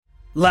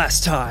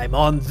Last time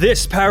on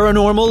This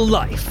Paranormal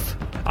Life.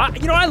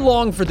 I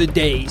long for the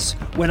days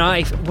when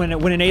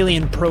an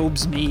alien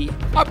probes me.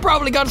 I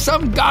probably got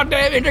some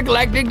goddamn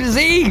intergalactic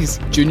disease.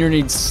 Junior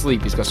needs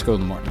sleep. He's got school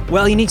in the morning.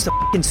 Well, he needs to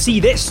f***ing see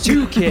this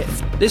too, kid.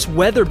 This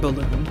weather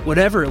balloon,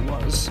 whatever it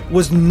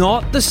was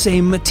not the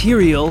same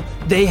material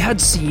they had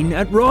seen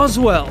at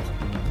Roswell.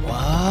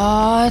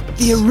 What?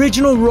 The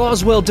original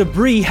Roswell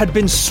debris had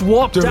been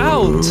swapped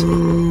out.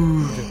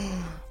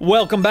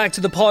 Welcome back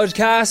to the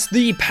podcast,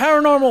 the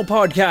Paranormal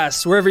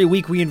Podcast, where every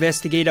week we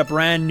investigate a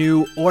brand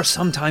new, or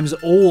sometimes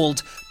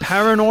old,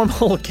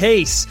 paranormal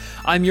case.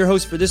 I'm your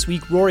host for this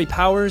week, Rory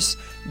Powers.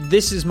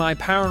 This is my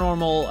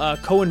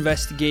paranormal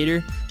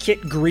co-investigator,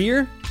 Kit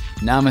Greer.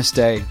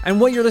 Namaste. And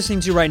what you're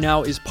listening to right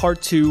now is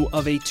part 2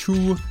 of a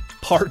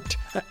 2-part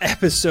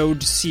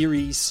episode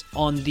series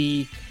on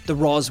the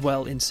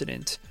Roswell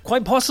incident.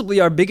 Quite possibly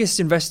our biggest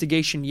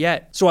investigation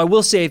yet. So I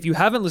will say, if you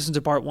haven't listened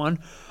to part 1,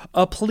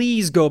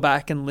 please go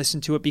back and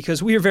listen to it,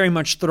 because we are very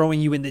much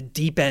throwing you in the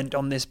deep end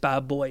on this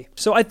bad boy.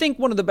 So I think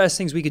one of the best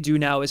things we could do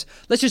now is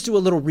let's just do a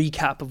little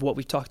recap of what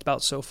we've talked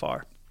about so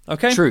far.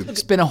 Okay? True.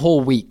 It's been a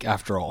whole week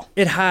after all.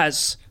 It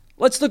has.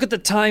 Let's look at the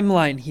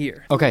timeline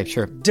here. Okay,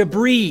 sure.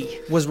 Debris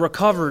was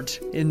recovered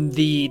in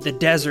the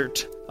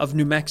desert of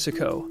New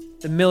Mexico.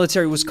 The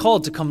military was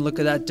called to come look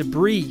at that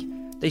debris.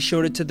 They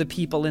showed it to the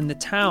people in the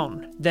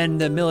town. Then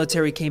the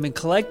military came and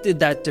collected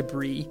that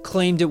debris,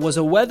 claimed it was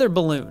a weather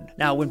balloon.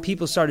 Now, when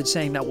people started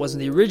saying that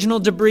wasn't the original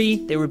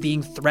debris, they were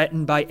being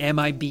threatened by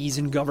MIBs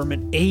and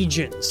government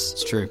agents.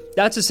 It's true.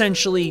 That's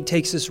essentially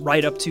takes us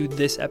right up to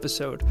this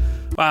episode.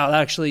 Wow,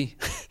 that actually...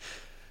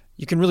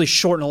 You can really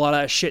shorten a lot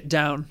of that shit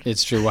down.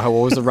 It's true. What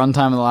was the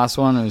runtime of the last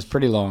one? It was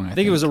pretty long, I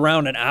think. It was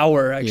around an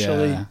hour,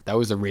 actually. Yeah, that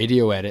was a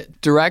radio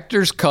edit.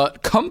 Director's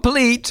cut,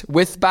 complete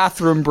with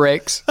bathroom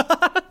breaks.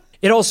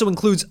 It also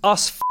includes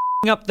us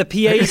f***ing up the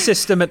PA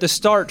system at the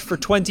start for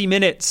 20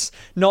 minutes,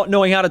 not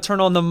knowing how to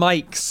turn on the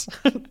mics.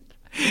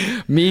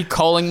 Me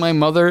calling my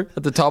mother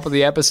at the top of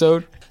the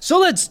episode. So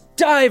let's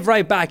dive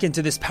right back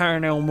into this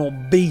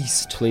paranormal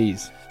beast.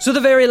 Please. So the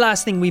very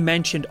last thing we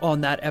mentioned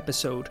on that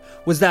episode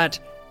was that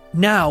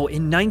now,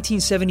 in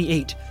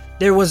 1978,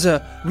 there was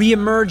a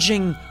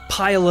re-emerging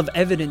pile of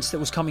evidence that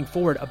was coming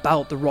forward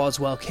about the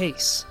Roswell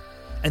case.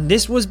 And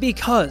this was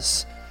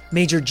because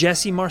Major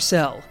Jesse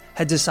Marcel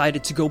had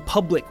decided to go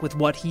public with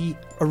what he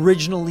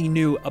originally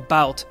knew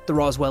about the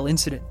Roswell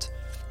incident.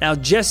 Now,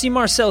 Jesse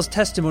Marcel's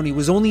testimony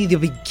was only the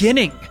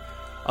beginning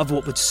of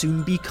what would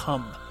soon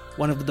become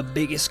one of the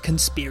biggest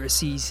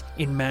conspiracies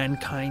in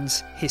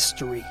mankind's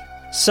history.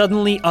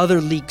 Suddenly, other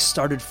leaks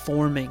started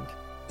forming.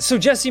 So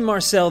Jesse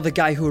Marcel, the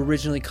guy who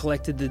originally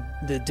collected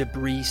the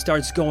debris,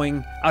 starts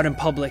going out in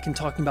public and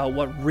talking about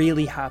what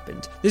really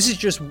happened. This is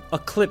just a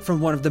clip from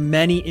one of the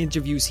many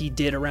interviews he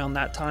did around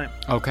that time.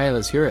 Okay,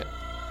 let's hear it.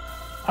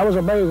 I was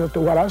amazed as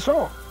to what I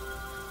saw.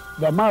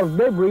 The amount of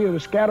debris that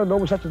was scattered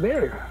over such an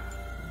area.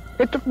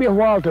 It took me a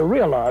while to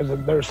realize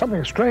that there's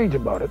something strange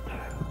about it.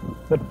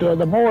 But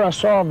the more I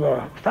saw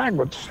the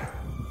fragments,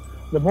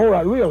 the more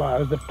I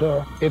realized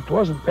that it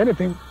wasn't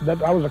anything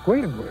that I was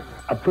acquainted with.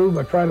 I proved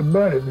by trying to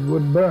burn it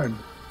wouldn't burn.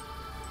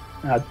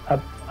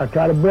 I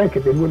tried to break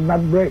it would not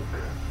break.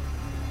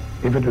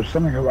 If it was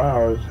something of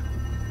ours,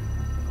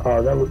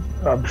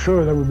 I'm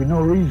sure there would be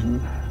no reason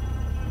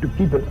to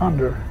keep it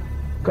under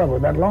cover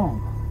that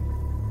long.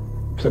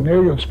 It's an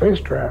alien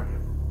spacecraft.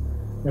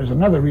 There's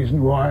another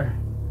reason why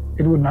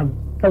it would not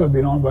ever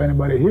be known by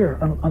anybody here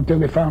until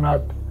they found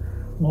out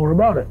more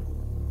about it.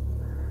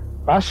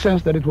 I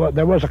sensed that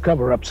there was a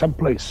cover-up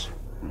someplace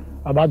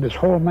about this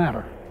whole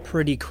matter.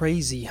 Pretty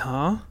crazy,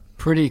 huh?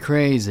 Pretty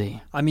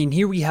crazy. I mean,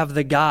 here we have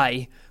the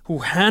guy who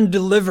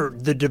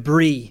hand-delivered the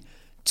debris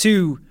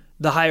to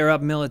the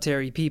higher-up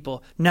military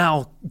people,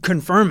 now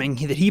confirming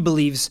that he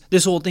believes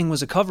this whole thing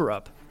was a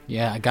cover-up.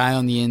 Yeah, a guy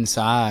on the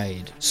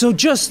inside. So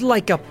just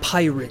like a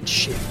pirate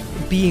ship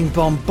being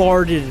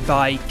bombarded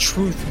by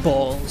truth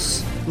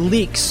balls,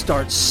 leaks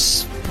start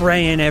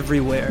spraying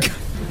everywhere.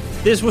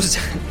 This was...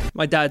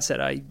 My dad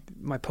said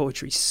my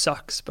poetry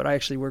sucks, but I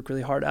actually work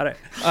really hard at it.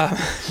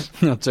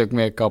 It took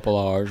me a couple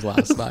hours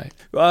last night.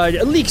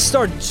 Leaks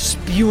start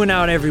spewing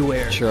out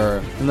everywhere. Sure.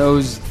 And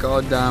those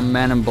goddamn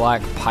men in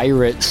black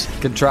pirates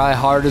can try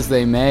hard as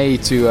they may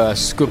to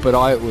scoop it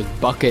out with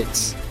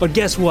buckets. But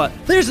guess what?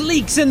 There's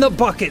leaks in the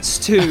buckets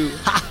too.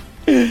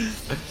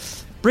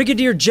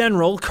 Brigadier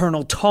General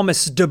Colonel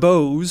Thomas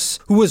DuBose,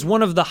 who was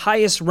one of the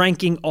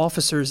highest-ranking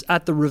officers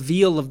at the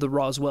reveal of the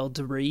Roswell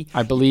debris.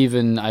 I believe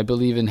in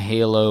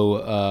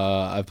Halo.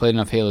 I've played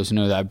enough Halos to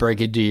know that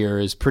Brigadier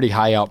is pretty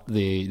high up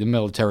the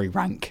military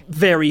rank.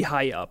 Very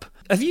high up.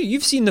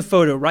 You've seen the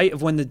photo, right,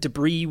 of when the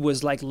debris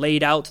was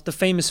laid out, the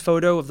famous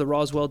photo of the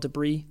Roswell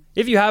debris?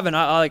 If you haven't,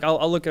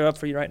 I'll look it up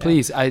for you right now.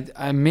 Please,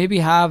 I maybe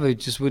have. I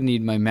just would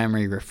need my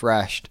memory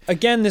refreshed.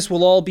 Again, this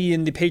will all be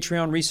in the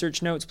Patreon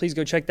research notes. Please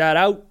go check that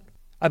out.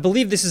 I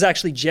believe this is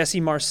actually Jesse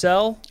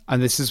Marcel.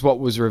 And this is what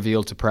was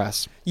revealed to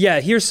press.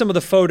 Yeah, here's some of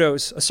the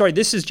photos. Sorry,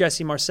 this is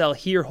Jesse Marcel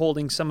here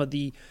holding some of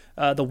the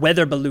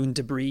weather balloon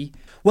debris.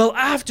 Well,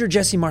 after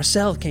Jesse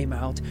Marcel came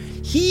out,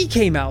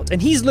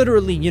 and he's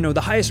literally,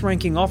 the highest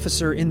ranking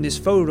officer in this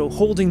photo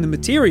holding the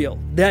material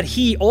that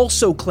he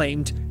also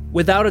claimed,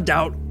 without a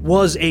doubt,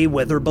 was a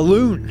weather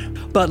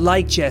balloon. But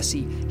like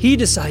Jesse, he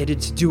decided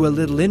to do a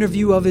little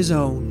interview of his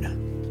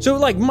own. So,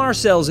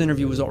 Marcel's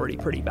interview was already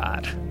pretty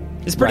bad.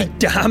 It's pretty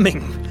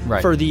damning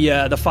for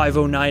the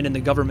 509 and the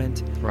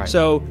government. Right.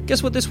 So,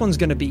 guess what this one's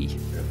going to be?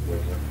 It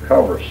was a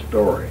cover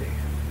story.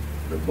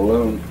 The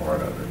balloon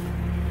part of it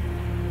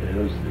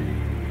is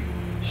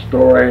the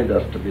story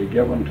that's to be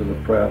given to the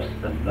press,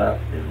 and that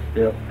is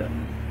it,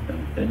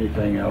 and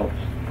anything else,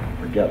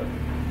 forget it.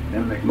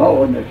 And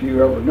McMullen, if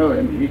you ever knew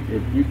him,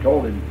 if you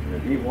told him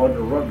that he wanted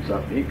to run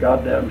something, he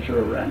goddamn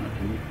sure ran it.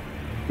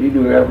 He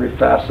knew every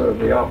facet of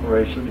the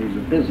operation. He's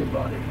a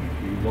busybody.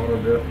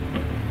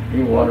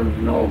 He wanted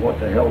to know what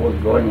the hell was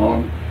going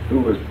on, who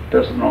was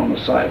pissing on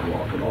the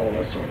sidewalk and all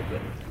that sort of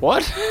thing.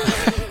 What?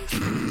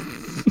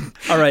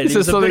 All right. Is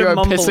this something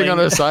about pissing on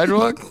the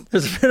sidewalk?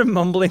 There's a bit of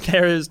mumbling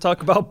there. There's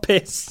talk about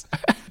piss.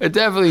 It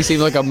definitely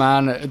seemed like a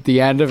man at the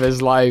end of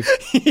his life.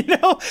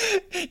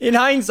 In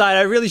hindsight,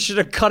 I really should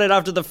have cut it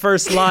after the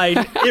first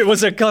line. It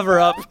was a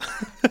cover-up.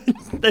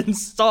 Then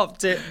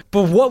stopped it.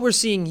 But what we're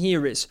seeing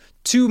here is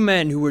two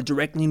men who were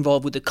directly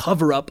involved with the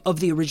cover-up of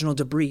the original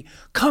debris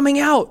coming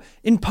out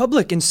in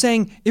public and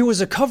saying it was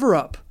a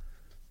cover-up.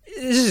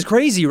 This is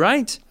crazy,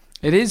 right?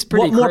 It is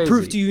pretty crazy. What more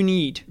proof do you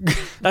need?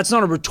 That's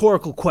not a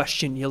rhetorical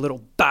question, you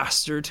little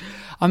bastard.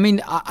 I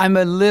mean, I'm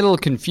a little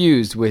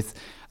confused with...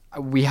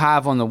 We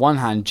have, on the one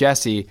hand,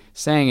 Jesse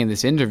saying in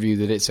this interview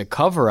that it's a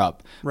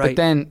cover-up. Right. But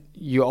then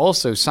you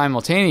also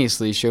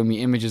simultaneously show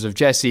me images of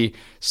Jesse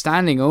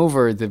standing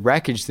over the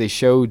wreckage they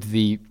showed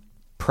the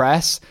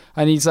press,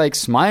 and he's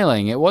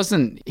smiling. It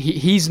wasn't...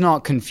 He's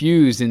not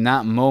confused in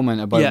that moment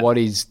about what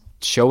he's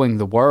showing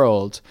the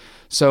world.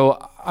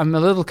 So I'm a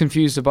little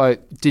confused about,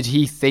 did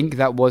he think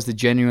that was the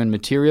genuine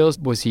materials?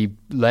 Was he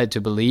led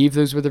to believe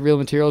those were the real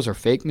materials or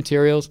fake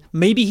materials?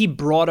 Maybe he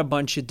brought a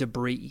bunch of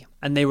debris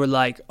and they were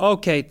like,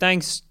 okay,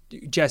 thanks,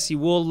 Jesse.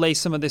 We'll lay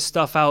some of this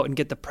stuff out and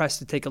get the press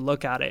to take a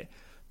look at it.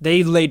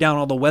 They lay down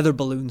all the weather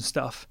balloon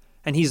stuff.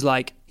 And he's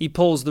like, he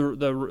pulls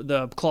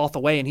the cloth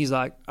away and he's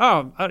like,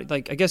 oh, I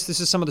guess this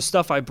is some of the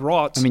stuff I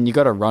brought. I mean, you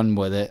got to run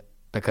with it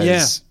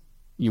because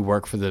you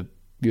work for the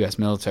U.S.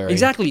 military.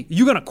 Exactly.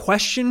 You're going to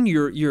question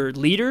your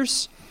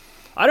leaders?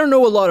 I don't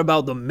know a lot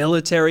about the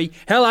military.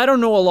 Hell, I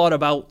don't know a lot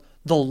about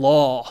the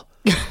law.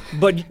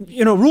 But,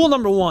 rule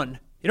number one,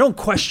 you don't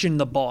question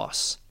the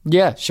boss.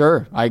 Yeah,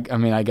 sure. I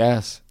mean, I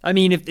guess. I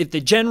mean, if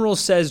the general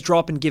says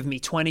drop and give me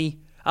 20,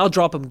 I'll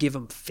drop him, give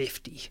him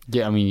 50.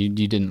 Yeah, I mean,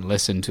 you didn't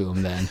listen to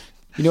him then.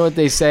 You know what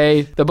they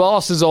say? The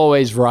boss is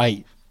always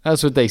right.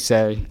 That's what they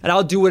say. And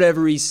I'll do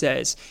whatever he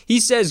says.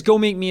 He says, go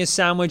make me a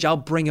sandwich. I'll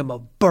bring him a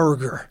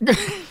burger.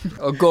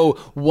 I'll go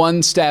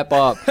one step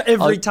up.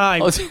 Every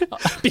time.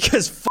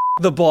 Because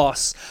the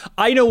boss.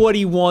 I know what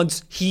he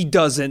wants. He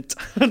doesn't.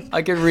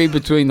 I can read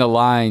between the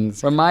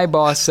lines. When my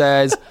boss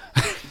says,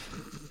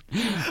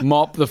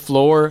 mop the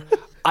floor,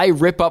 I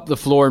rip up the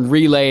floor and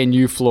relay a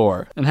new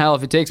floor. And hell,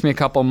 if it takes me a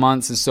couple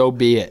months, and so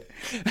be it.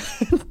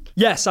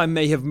 Yes, I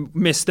may have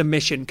missed the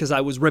mission because I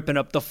was ripping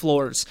up the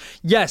floors.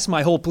 Yes,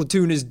 my whole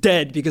platoon is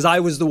dead because I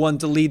was the one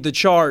to lead the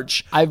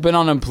charge. I've been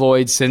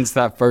unemployed since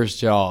that first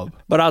job.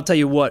 But I'll tell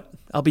you what,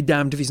 I'll be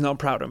damned if he's not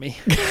proud of me.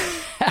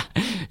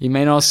 He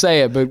may not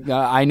say it, but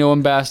I know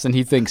him best and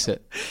he thinks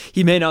it.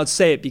 He may not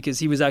say it because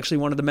he was actually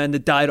one of the men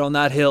that died on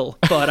that hill.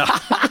 But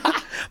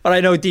but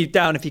I know deep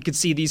down if he could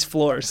see these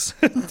floors,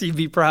 he'd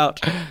be proud.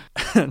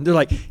 They're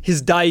like,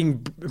 his dying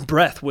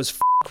breath was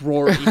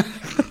Rory.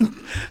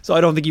 So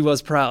I don't think he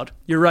was proud.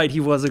 You're right, he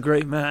was a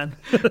great man.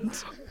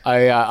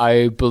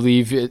 I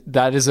believe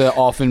that is an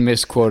often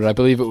misquoted. I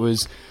believe it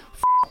was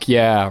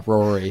yeah,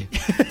 Rory.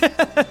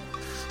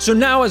 So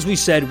now, as we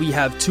said, we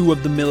have two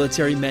of the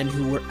military men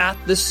who were at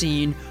the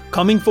scene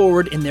coming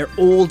forward in their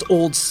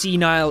old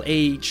senile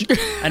age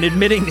and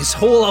admitting this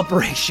whole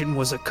operation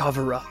was a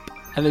cover-up.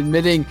 And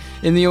admitting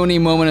in the only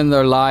moment in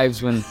their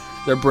lives when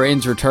their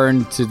brains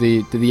returned to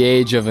the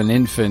age of an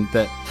infant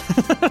that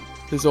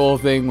this whole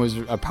thing was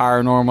a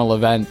paranormal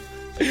event.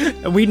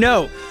 And we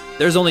know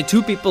there's only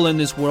two people in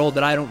this world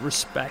that I don't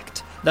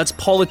respect. That's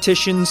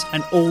politicians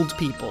and old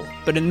people.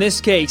 But in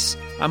this case,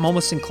 I'm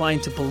almost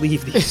inclined to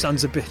believe these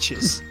sons of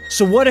bitches.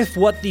 So what if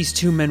what these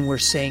two men were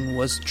saying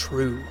was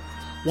true?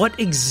 What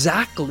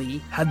exactly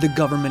had the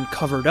government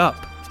covered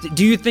up?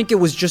 Do you think it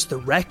was just the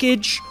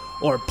wreckage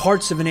or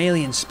parts of an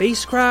alien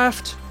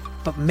spacecraft?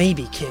 But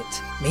maybe, Kit,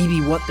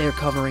 maybe what they're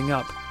covering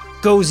up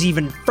goes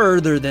even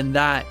further than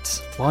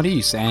that. What are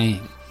you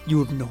saying?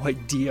 You have no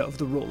idea of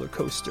the roller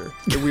coaster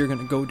that we're going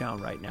to go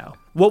down right now.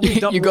 What we've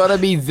done, you got to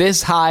be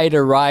this high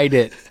to ride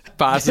it.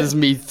 Passes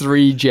me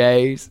 3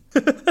 J's.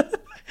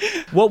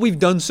 What we've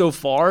done so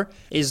far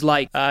is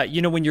like,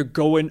 when you're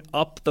going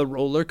up the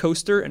roller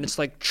coaster and it's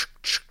like,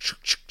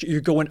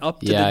 you're going up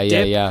to the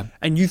dip,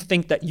 and you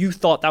think that you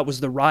thought that was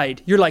the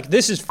ride. You're like,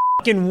 this is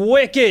fucking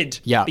wicked.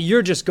 Yeah. But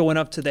you're just going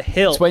up to the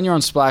hill. It's when you're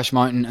on Splash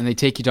Mountain and they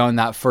take you down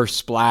that first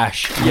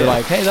splash. You're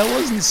like, hey, that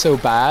wasn't so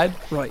bad.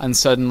 Right. And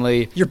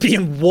suddenly you're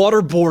being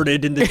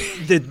waterboarded in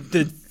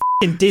the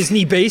in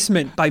Disney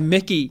basement by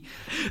Mickey.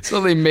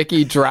 Suddenly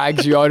Mickey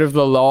drags you out of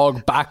the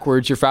log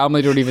backwards. Your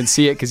family don't even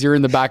see it because you're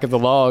in the back of the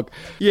log.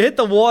 You hit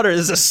the water,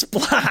 there's a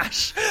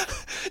splash.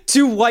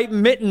 2 white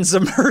mittens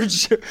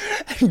emerge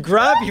and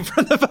grab you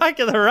from the back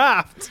of the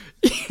raft.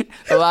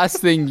 The last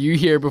thing you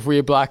hear before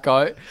you black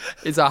out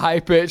is a high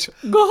pitch.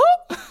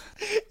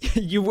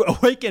 You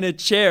awake in a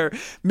chair.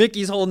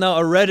 Mickey's holding out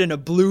a red and a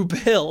blue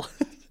pill.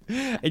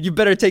 And you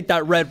better take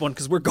that red one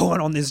because we're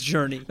going on this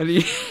journey. And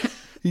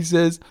he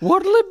says,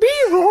 what'll it be,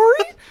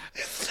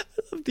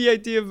 Rory? The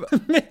idea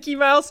of Mickey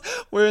Mouse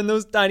wearing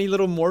those tiny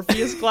little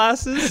Morpheus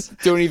glasses.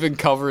 Don't even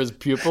cover his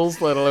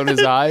pupils, let alone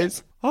his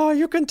eyes. Oh,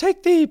 you can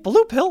take the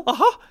blue pill,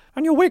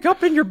 and you'll wake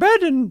up in your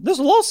bed and this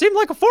will all seem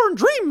like a foreign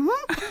dream.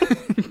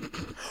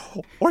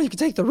 Or you can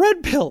take the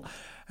red pill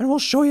and we'll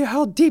show you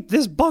how deep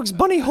this Bugs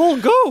Bunny hole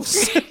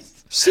goes.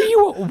 See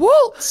what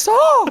Walt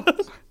saw.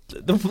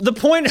 The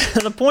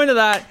point of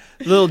that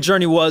little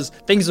journey was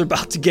things are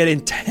about to get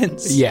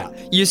intense. Yeah.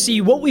 You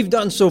see, what we've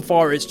done so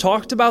far is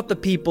talked about the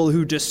people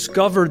who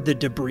discovered the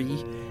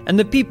debris and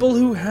the people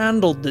who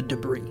handled the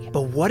debris.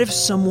 But what if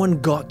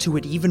someone got to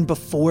it even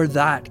before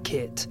that,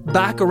 Kit?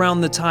 Back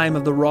around the time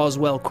of the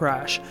Roswell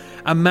crash,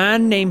 a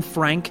man named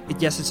Frank,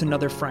 yes, it's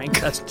another Frank,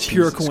 that's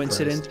pure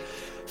coincidence. Christ.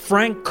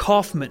 Frank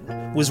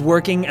Kaufman was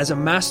working as a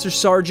master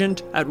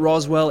sergeant at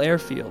Roswell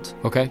Airfield.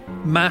 Okay.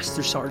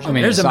 Master sergeant. I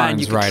mean, there's a man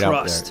you can right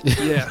trust.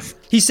 Yeah.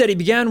 He said he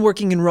began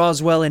working in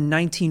Roswell in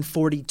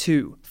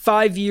 1942,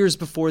 5 years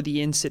before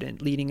the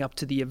incident leading up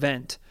to the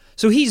event.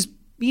 So he's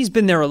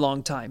been there a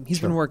long time. He's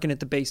been working at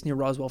the base near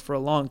Roswell for a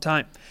long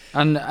time.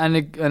 And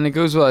it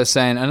goes without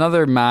saying,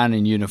 another man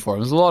in uniform.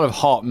 There's a lot of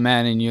hot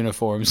men in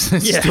uniforms in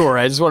this story.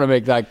 I just want to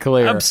make that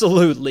clear.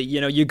 Absolutely.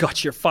 You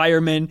got your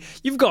firemen.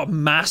 You've got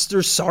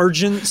master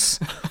sergeants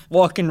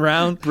walking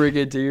around.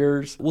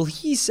 Brigadiers. Well,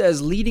 he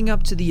says leading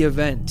up to the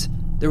event,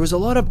 there was a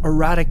lot of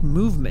erratic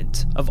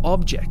movement of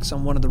objects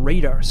on one of the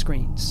radar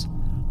screens.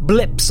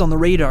 Blips on the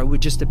radar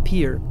would just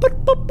appear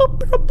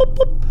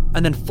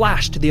and then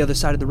flash to the other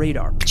side of the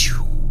radar.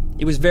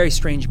 It was very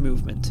strange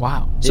movement.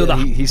 Wow. So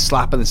he's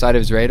slapping the side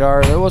of his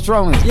radar. What's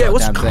wrong with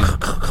this goddamn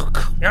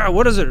thing? Yeah,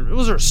 what is it?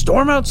 Was there a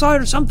storm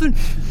outside or something?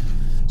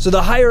 So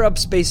the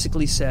higher-ups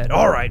basically said,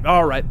 all right,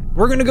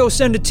 we're going to go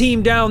send a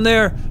team down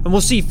there and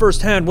we'll see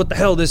firsthand what the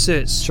hell this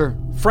is. Sure.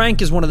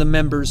 Frank is one of the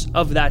members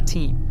of that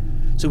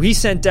team. So he's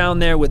sent down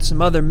there with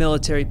some other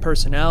military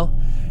personnel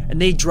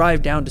and they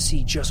drive down to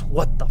see just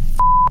what the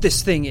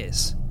this thing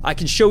is. I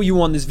can show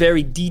you on this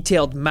very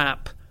detailed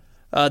map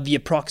the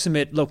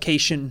approximate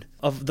location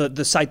of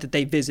the site that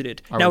they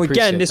visited. Now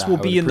again, this will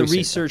be in the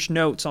research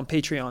notes on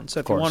Patreon, so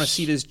if you want to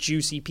see this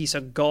juicy piece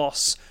of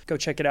goss, go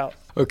check it out.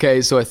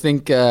 Okay, so I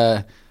think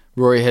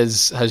Rory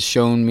has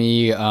shown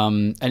me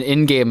an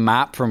in-game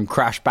map from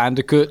Crash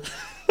Bandicoot.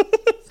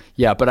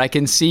 Yeah, but I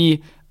can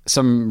see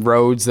some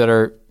roads that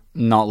are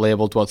not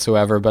labeled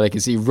whatsoever, but I can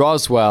see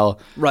Roswell,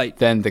 right?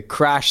 Then the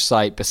crash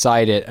site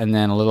beside it, and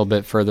then a little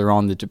bit further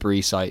on the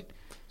debris site.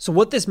 So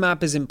what this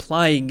map is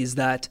implying is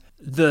that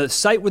the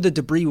site where the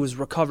debris was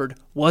recovered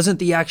wasn't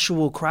the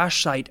actual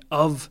crash site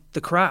of the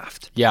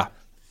craft. Yeah.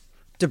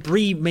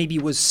 Debris maybe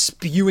was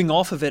spewing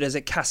off of it as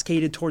it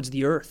cascaded towards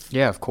the earth.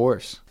 Yeah, of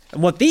course.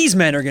 And what these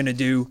men are going to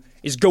do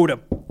is go to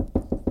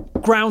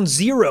ground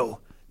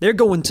zero. They're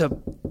going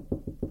to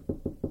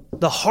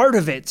the heart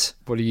of it.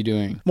 What are you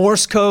doing?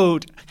 Morse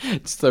code.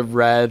 It's the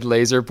red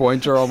laser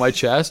pointer on my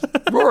chest.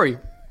 Rory,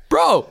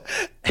 bro.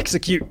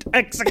 Execute.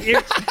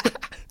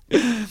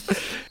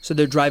 So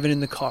they're driving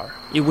in the car.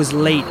 It was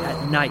late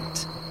at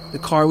night. The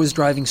car was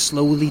driving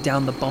slowly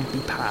down the bumpy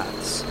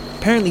paths.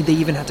 Apparently they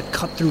even had to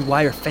cut through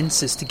wire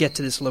fences to get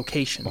to this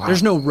location. Wow.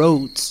 There's no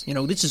roads.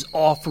 This is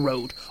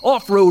off-road.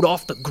 Off-road,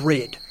 off the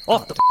grid.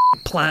 Off the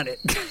planet.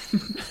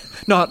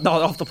 Not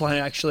off the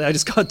planet, actually. I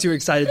just got too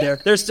excited there.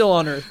 They're still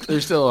on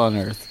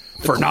Earth.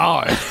 For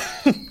now.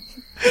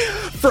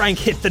 Frank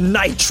hit the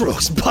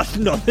nitros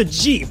button on the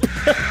Jeep.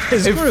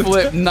 It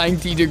flipped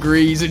 90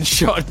 degrees and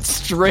shot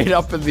straight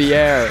up in the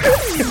air.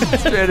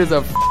 Straight as a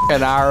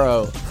f***ing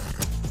arrow.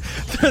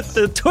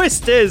 The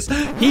twist is,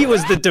 he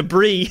was the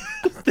debris.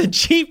 The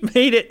Jeep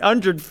made it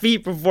 100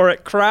 feet before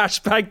it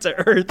crashed back to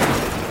Earth.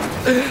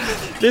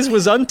 This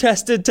was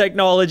untested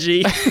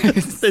technology.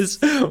 This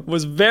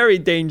was very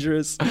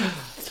dangerous.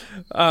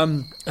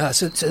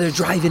 So they're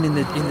driving in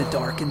the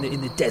dark, in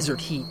the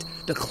desert heat.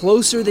 The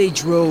closer they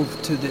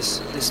drove to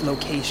this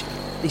location,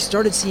 they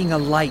started seeing a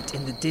light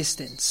in the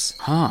distance.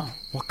 Huh.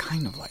 What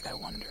kind of light, I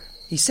wonder?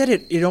 He said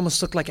it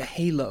almost looked like a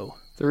halo.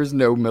 There is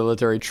no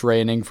military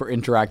training for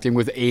interacting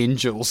with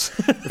angels.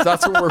 If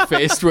that's what we're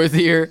faced with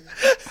here.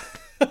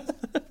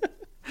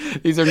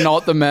 These are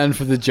not the men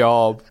for the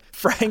job.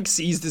 Frank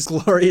sees this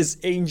glorious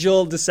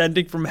angel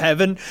descending from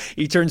heaven.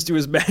 He turns to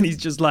his man. He's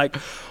just like,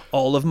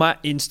 all of my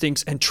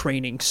instincts and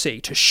training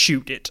say to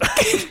shoot it.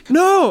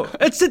 No,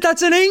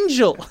 that's an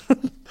angel.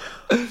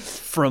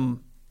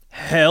 From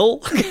hell?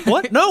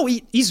 What? No,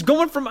 he's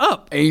going from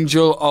up.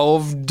 Angel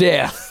of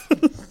death.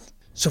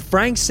 So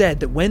Frank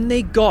said that when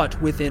they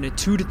got within a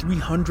 200 to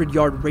 300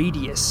 yard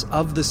radius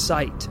of the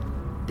site,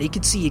 they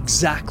could see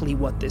exactly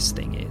what this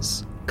thing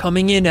is.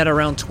 Coming in at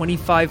around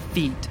 25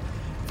 feet,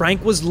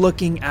 Frank was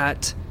looking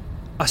at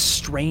a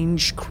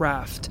strange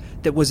craft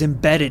that was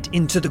embedded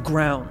into the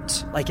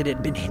ground, like it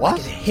had been hit, like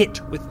it had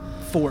hit with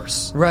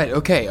force. Right,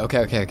 okay.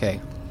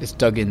 It's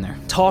dug in there.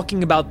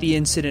 Talking about the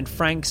incident,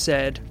 Frank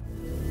said,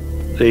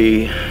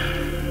 the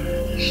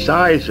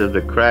size of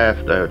the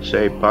craft, I would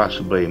say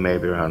possibly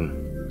maybe around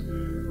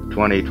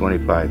 20,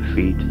 25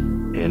 feet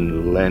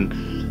in length,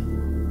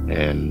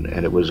 and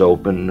it was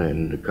open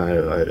and kind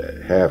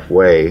of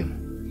halfway,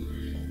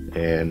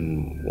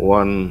 and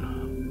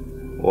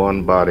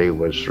one body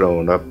was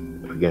thrown up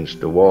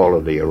against the wall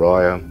of the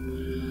arroyo.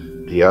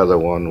 The other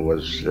one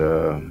was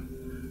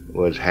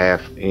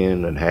half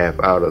in and half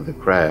out of the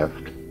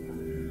craft.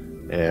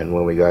 And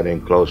when we got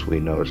in close, we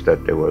noticed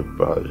that there were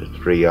probably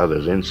 3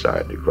 others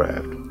inside the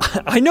craft.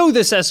 I know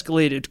this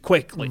escalated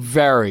quickly.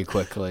 Very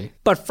quickly.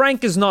 But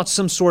Frank is not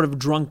some sort of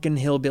drunken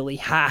hillbilly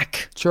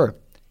hack. Sure.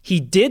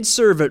 He did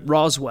serve at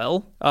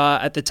Roswell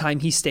at the time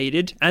he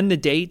stated, and the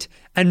date.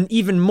 And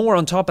even more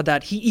on top of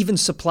that, he even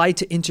supplied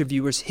to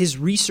interviewers his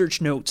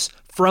research notes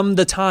from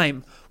the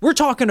time. We're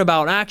talking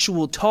about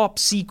actual top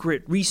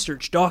secret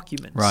research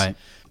documents. Right.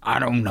 I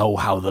don't know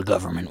how the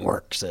government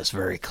works. That's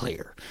very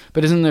clear.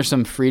 But isn't there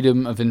some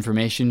freedom of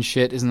information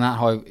shit? Isn't that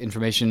how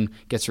information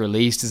gets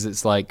released? Is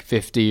it's like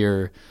 50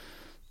 or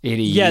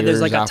 80 years Yeah,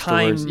 there's like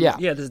afterwards? a time.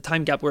 Yeah, there's a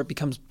time gap where it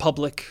becomes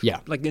public. Yeah.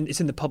 Like it's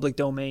in the public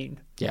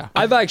domain. Yeah.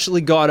 I've actually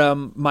got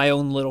my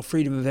own little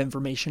Freedom of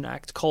Information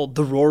Act called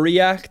the Rory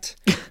Act.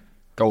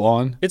 Go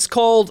on. It's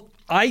called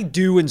I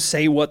do and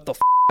say what the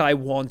I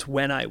want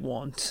when I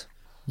want.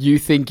 You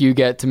think you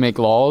get to make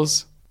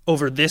laws?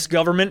 Over this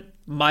government,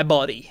 my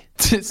body.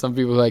 Some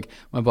people are like,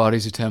 my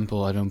body's a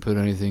temple. I don't put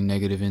anything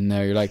negative in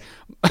there. You're like,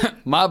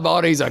 my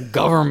body's a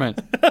government.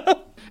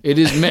 It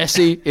is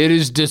messy. It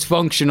is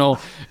dysfunctional.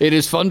 It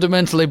is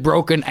fundamentally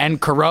broken and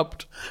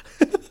corrupt.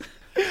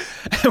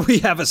 We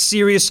have a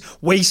serious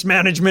waste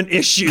management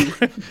issue.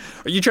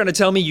 Are you trying to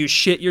tell me you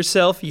shit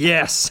yourself?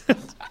 Yes.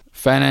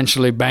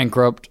 Financially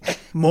bankrupt.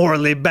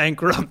 Morally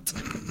bankrupt.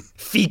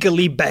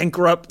 Fecally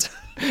bankrupt.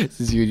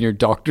 This is you in your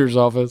doctor's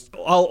office.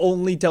 I'll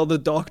only tell the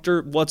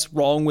doctor what's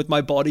wrong with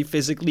my body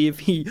physically if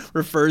he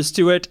refers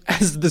to it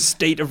as the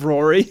state of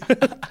Rory.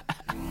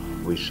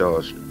 We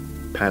saw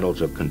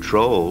panels of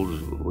controls.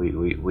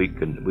 We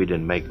couldn't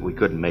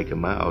make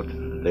them out.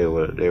 They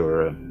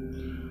were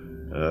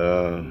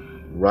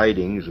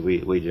writings.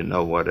 We didn't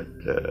know what it.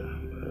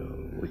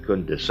 We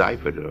couldn't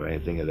decipher it or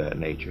anything of that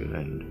nature.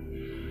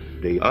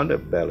 And the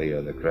underbelly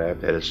of the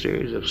craft had a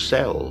series of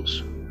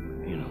cells,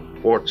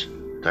 quartz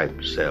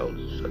type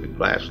cells,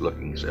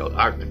 glass-looking cells,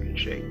 Arctic in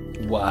shape.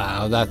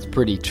 Wow, that's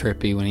pretty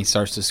trippy when he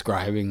starts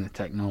describing the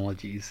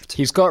technologies.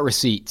 He's got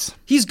receipts.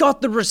 He's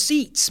got the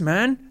receipts,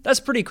 man.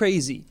 That's pretty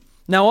crazy.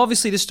 Now,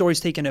 obviously, this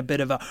story's taken a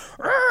bit of a,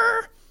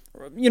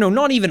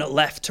 not even a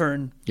left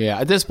turn. Yeah,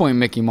 at this point,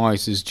 Mickey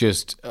Mouse is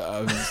just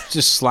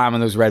slamming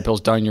those red pills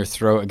down your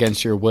throat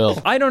against your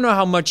will. I don't know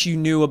how much you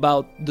knew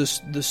about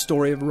the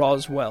story of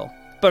Roswell.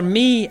 But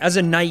me, as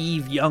a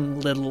naive,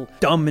 young, little,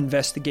 dumb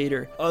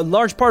investigator, a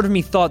large part of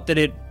me thought that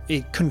it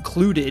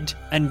concluded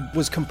and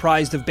was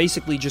comprised of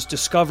basically just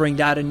discovering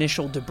that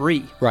initial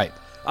debris. Right.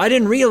 I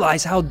didn't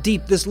realize how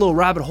deep this little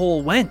rabbit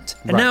hole went.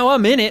 And now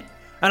I'm in it,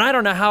 and I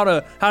don't know how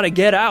to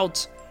get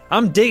out.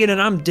 I'm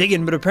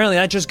digging, but apparently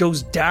that just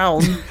goes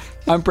down.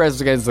 I'm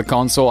pressed against the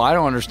console. I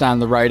don't understand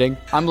the writing.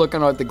 I'm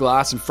looking out the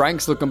glass, and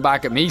Frank's looking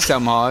back at me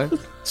somehow.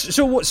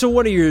 So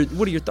what are your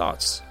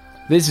thoughts?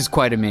 This is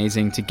quite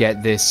amazing to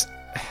get this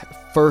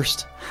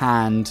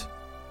first-hand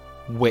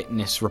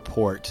witness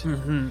report.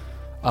 Mm-hmm.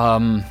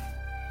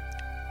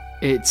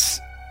 It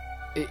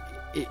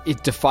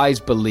defies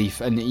belief,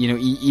 and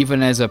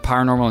even as a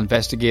paranormal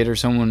investigator,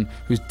 someone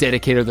who's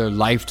dedicated their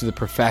life to the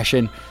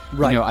profession,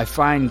 right.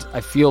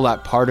 I feel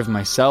that part of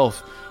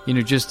myself.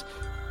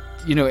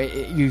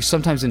 You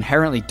sometimes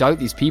inherently doubt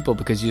these people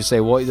because you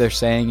say what they're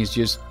saying is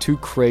just too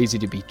crazy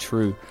to be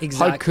true.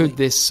 Exactly. How could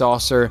this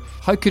saucer?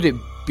 How could it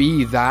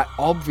be that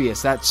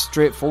obvious, that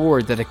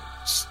straightforward, that a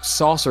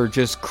saucer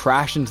just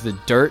crashed into the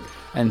dirt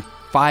and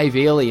 5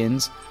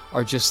 aliens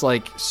are just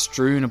like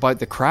strewn about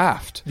the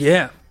craft?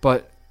 Yeah.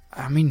 But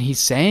I mean, he's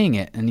saying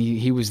it, and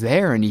he was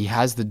there, and he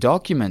has the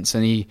documents,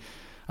 and he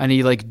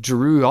like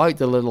drew out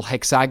the little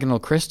hexagonal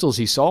crystals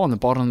he saw on the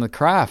bottom of the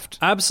craft.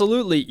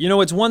 Absolutely.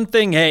 It's one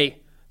thing, hey,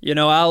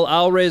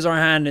 I'll raise our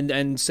hand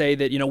and say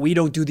that, we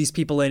don't do these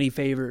people any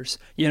favors.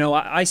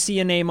 I see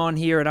a name on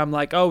here and I'm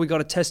like, oh, we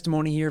got a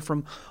testimony here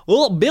from,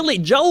 Billy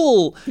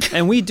Joel.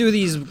 And we do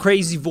these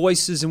crazy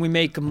voices and we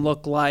make them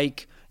look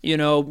like,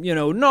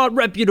 not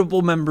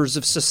reputable members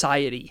of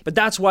society. But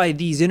that's why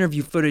these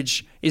interview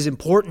footage is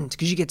important,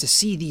 because you get to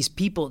see these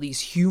people, these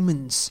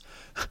humans,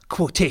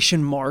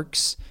 quotation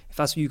marks, if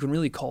that's what you can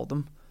really call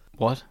them.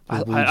 What?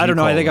 I don't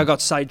know. I think I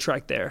got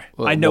sidetracked there.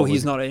 Well, I know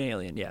he's not an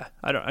alien. Yeah.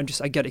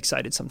 I get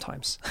excited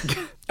sometimes.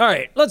 All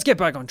right, let's get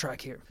back on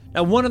track here.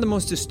 Now, one of the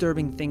most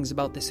disturbing things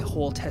about this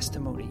whole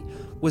testimony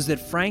was that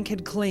Frank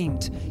had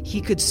claimed he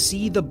could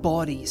see the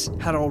bodies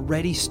had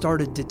already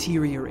started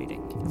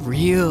deteriorating.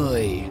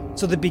 Really?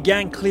 So they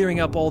began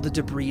clearing up all the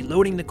debris,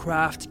 loading the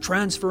craft,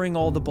 transferring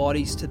all the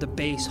bodies to the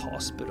base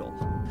hospital.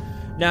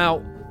 Now,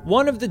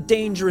 one of the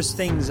dangerous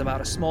things about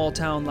a small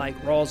town like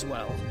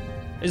Roswell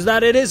is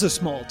that it is a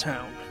small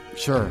town.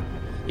 Sure.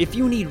 If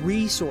you need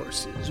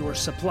resources or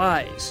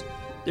supplies,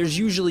 there's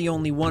usually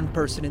only one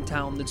person in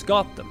town that's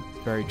got them.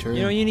 Very true.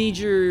 You need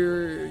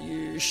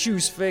your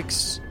shoes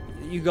fixed,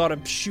 you got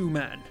a shoe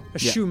man,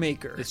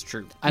 shoemaker. It's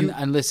true.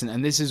 And listen,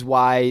 and this is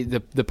why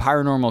the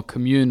paranormal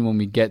commune, when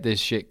we get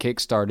this shit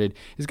kickstarted,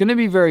 is going to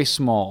be very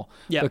small.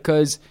 Yeah.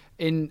 Because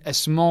in a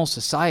small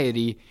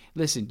society,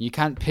 listen, you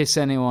can't piss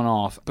anyone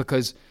off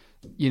because,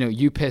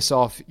 you piss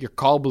off your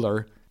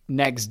cobbler.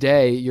 Next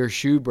day, your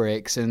shoe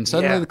breaks, and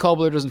suddenly the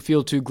cobbler doesn't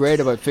feel too great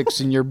about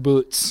fixing your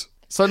boots.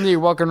 Suddenly, you're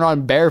walking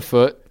around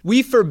barefoot.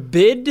 We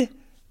forbid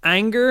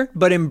anger,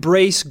 but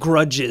embrace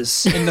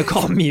grudges in the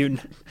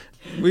commune.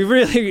 We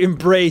really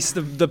embrace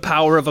the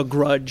power of a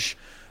grudge.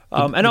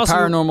 And also,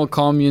 paranormal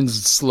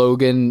commune's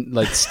slogan,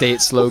 like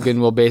state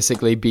slogan, will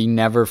basically be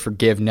never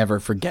forgive,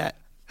 never forget.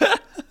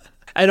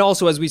 And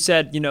also, as we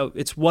said,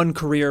 it's one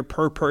career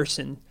per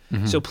person.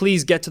 Mm-hmm. So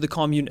please get to the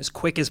commune as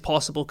quick as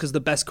possible because the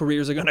best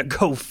careers are going to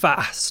go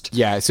fast.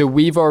 Yeah, so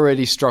we've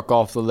already struck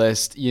off the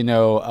list,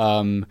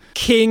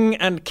 King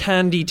and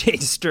candy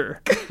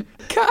taster.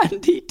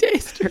 Candy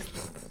taster.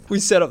 We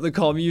set up the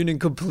commune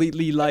and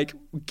completely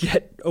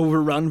get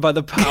overrun by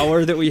the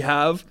power that we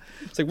have.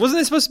 It's like, wasn't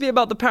it supposed to be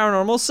about the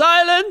paranormal?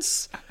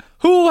 Silence!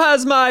 Who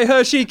has my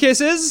Hershey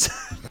Kisses?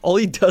 All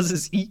he does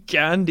is eat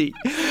candy.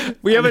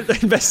 We haven't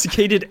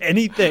investigated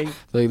anything.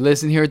 Like,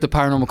 listen, here at the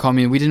paranormal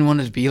commune, we didn't want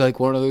it to be like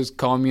one of those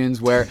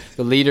communes where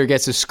the leader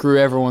gets to screw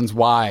everyone's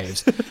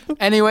wives.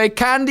 Anyway,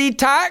 candy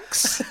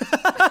tax.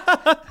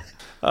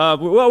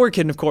 Well, we're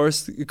kidding, of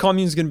course. The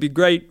commune's going to be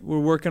great. We're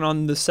working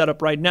on the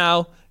setup right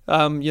now.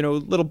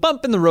 Little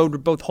bump in the road. We're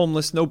both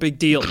homeless. No big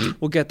deal.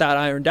 We'll get that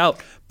ironed out.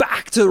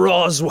 Back to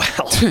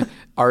Roswell.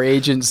 Our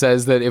agent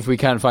says that if we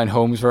can't find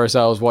homes for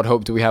ourselves, what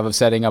hope do we have of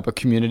setting up a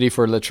community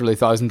for literally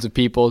thousands of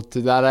people?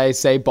 To that I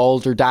say,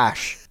 boulder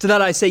dash. To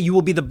that I say, you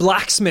will be the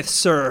blacksmith,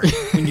 sir,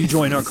 when you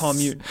join our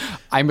commune.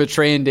 I'm a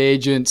trained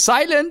agent.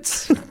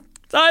 Silence!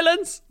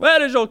 Silence!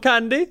 Where is your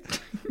candy?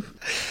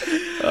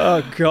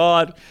 Oh,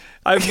 God.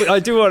 I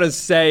do want to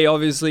say,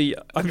 obviously,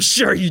 I'm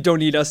sure you don't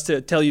need us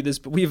to tell you this,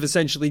 but we've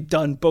essentially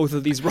done both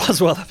of these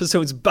Roswell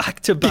episodes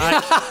back to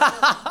back.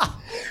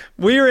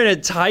 We're in a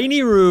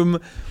tiny room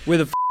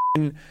with a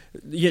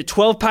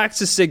 12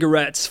 packs of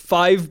cigarettes,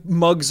 5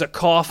 mugs of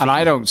coffee. And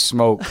I don't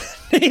smoke.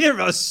 Neither of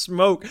us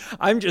smoke.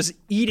 I'm just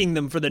eating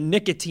them for the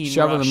nicotine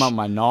Shoving rush. them up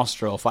my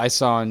nostril. If I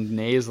sound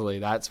nasally,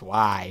 that's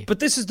why. But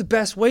this is the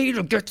best way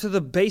to get to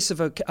the base of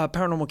a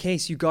paranormal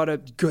case. You gotta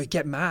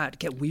get mad,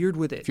 get weird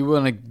with it. If you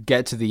want to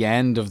get to the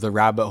end of the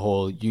rabbit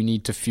hole, you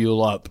need to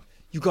fuel up.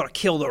 You gotta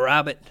kill the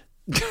rabbit.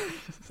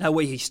 That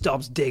way he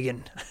stops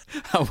digging.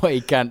 That way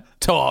he can't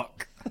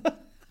talk.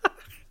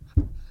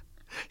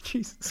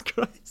 Jesus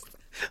Christ.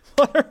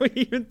 What are we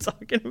even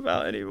talking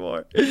about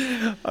anymore?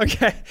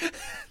 Okay.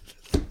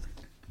 You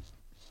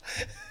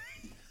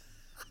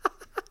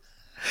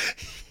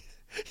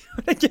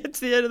want to get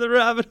to the end of the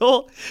rabbit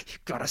hole?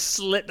 You've got to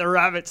slit the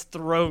rabbit's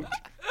throat.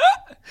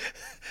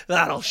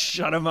 That'll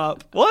shut him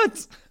up.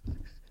 What?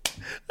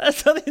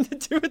 That's nothing to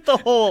do with the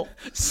hole.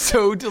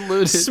 So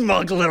deluded.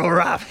 Smug little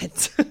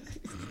rabbit.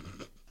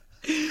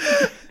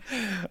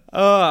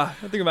 I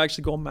think I'm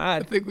actually going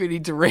mad. I think we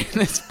need to rein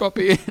this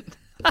puppy in.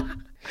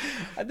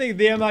 I think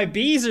the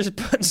MIBs are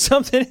putting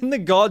something in the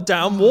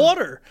goddamn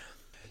water.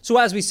 So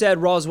as we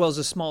said, Roswell's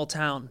a small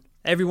town.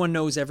 Everyone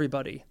knows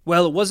everybody.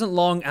 Well, it wasn't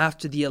long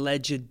after the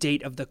alleged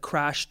date of the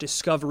crash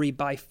discovery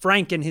by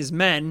Frank and his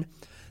men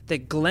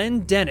that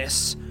Glenn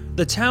Dennis,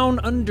 the town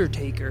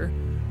undertaker,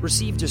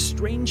 received a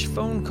strange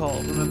phone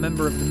call from a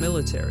member of the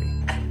military.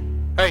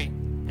 Hey,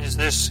 is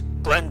this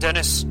Glenn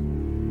Dennis?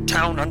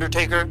 Town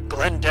undertaker,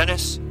 Glenn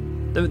Dennis?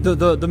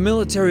 The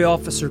military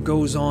officer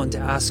goes on to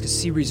ask a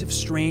series of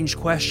strange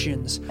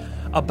questions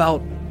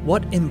about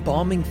what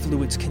embalming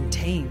fluids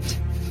contained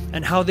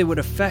and how they would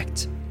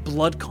affect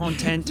blood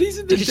content. These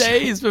are the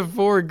days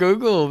before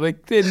Google. They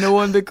had no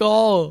one to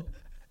call.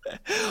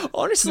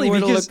 Honestly, no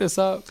one because to look this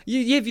up.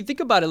 Yeah, if you think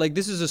about it,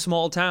 this is a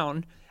small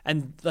town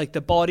and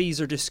the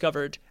bodies are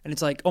discovered and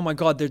it's like, oh my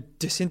God, they're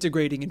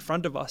disintegrating in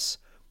front of us.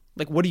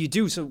 What do you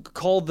do? So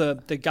call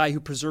the guy who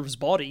preserves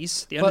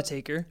bodies, the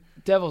undertaker.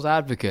 Devil's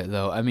advocate,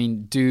 though. I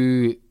mean,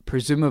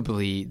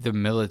 presumably the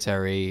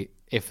military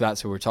if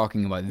that's what we're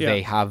talking about,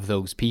 they have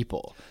those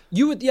people.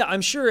 You would, yeah,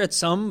 I'm sure at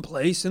some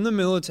place in the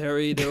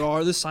military there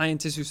are the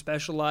scientists who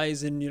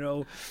specialize in,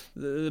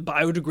 the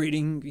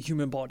biodegrading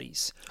human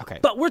bodies. Okay.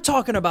 But we're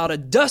talking about a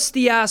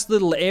dusty ass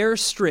little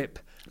airstrip,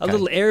 a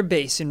little air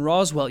base in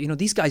Roswell.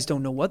 These guys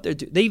don't know what they're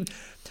doing.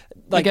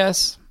 I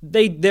guess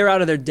they're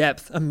out of their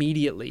depth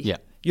immediately. Yeah.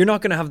 You're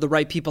not going to have the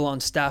right people on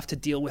staff to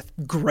deal with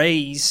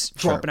grays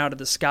dropping out of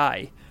the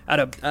sky at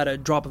a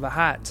drop of a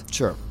hat.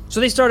 Sure. So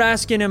they start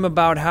asking him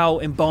about how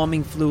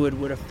embalming fluid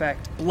would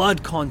affect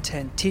blood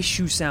content,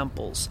 tissue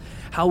samples.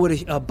 How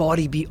would a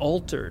body be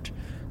altered?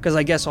 Because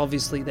I guess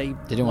obviously they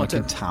don't want to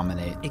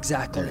contaminate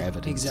their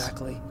evidence.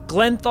 Exactly.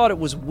 Glenn thought it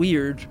was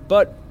weird,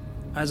 but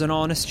as an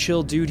honest,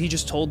 chill dude, he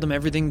just told them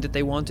everything that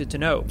they wanted to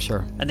know.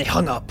 Sure. And they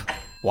hung up.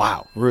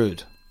 Wow,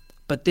 rude.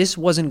 But this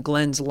wasn't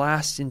Glenn's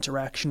last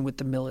interaction with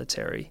the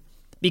military,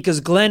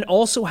 because Glenn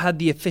also had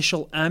the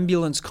official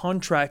ambulance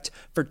contract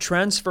for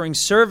transferring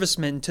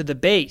servicemen to the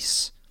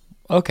base.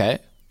 Okay.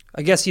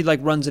 I guess he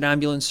runs an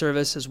ambulance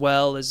service as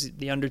well as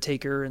the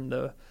Undertaker and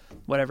the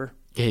whatever.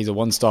 Yeah, he's a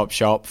one-stop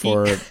shop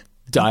for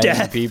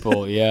dying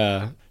people,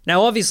 yeah.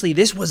 Now, obviously,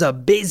 this was a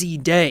busy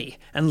day,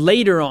 and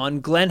later on,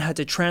 Glenn had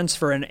to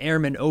transfer an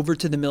airman over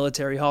to the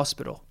military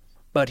hospital.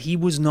 But he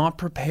was not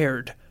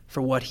prepared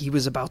for what he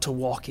was about to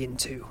walk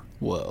into.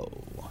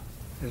 Whoa.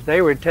 As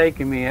they were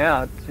taking me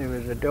out, there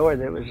was a door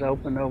that was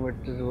open over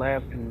to the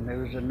left, and there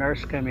was a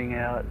nurse coming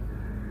out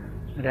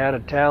that had a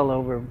towel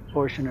over a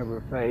portion of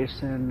her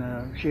face,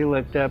 and she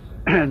looked up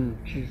and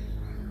she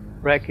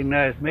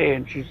recognized me,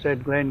 and she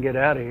said, "Glenn, get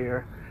out of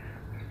here.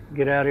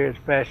 Get out of here as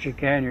fast as you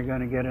can. You're going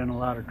to get in a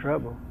lot of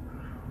trouble."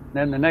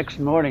 Then the next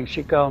morning,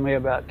 she called me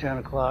about 10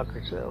 o'clock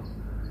or so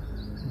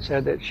and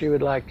said that she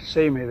would like to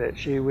see me,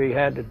 that we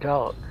had to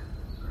talk.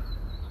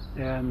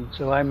 And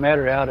so I met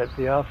her out at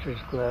the officers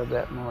club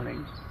that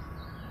morning,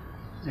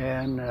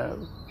 and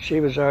she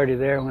was already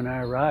there when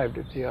I arrived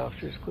at the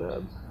officers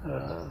club.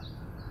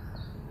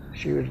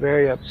 She was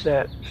very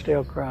upset,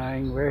 still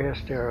crying, very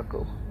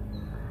hysterical.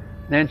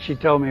 Then she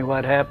told me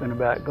what happened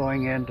about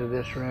going into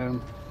this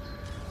room.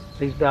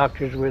 These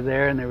doctors were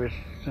there, and there was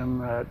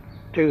some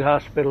 2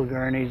 hospital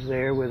gurneys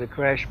there with the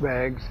crash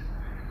bags.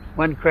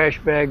 One crash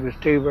bag was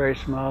 2 very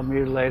small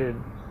mutilated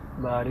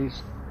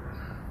bodies.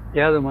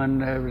 The other one,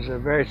 there was a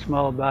very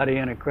small body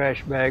in a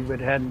crash bag,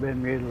 but hadn't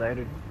been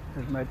mutilated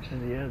as much as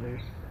the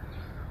others.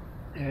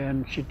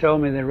 And she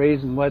told me the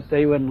reason what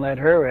they wouldn't let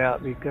her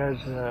out, because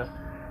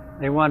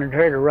they wanted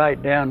her to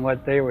write down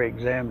what they were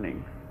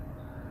examining.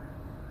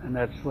 And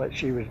that's what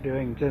she was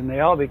doing. And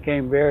they all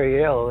became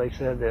very ill. They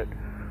said that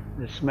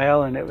the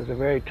smell, and it was a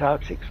very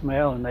toxic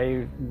smell, and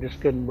they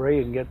just couldn't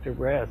breathe and get their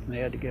breath, and they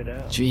had to get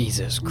out.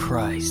 Jesus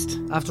Christ.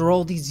 After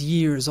all these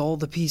years, all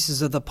the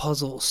pieces of the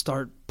puzzle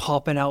start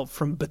popping out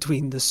from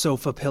between the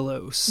sofa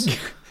pillows.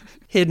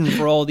 Hidden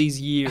for all these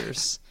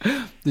years.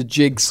 The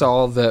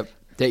jigsaw that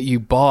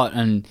you bought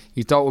and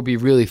you thought would be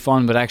really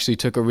fun, but actually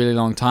took a really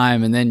long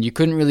time, and then you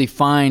couldn't really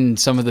find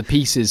some of the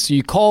pieces. So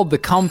you called the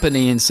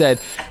company and said,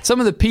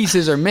 some of the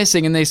pieces are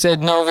missing, and they said,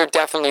 no, they're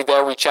definitely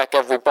there. We check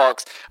every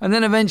box. And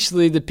then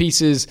eventually the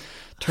pieces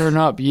turn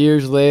up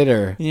years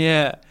later.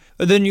 Yeah.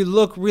 But then you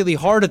look really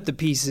hard at the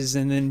pieces,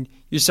 and then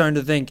you're starting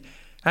to think,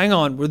 hang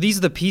on, were these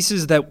the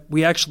pieces that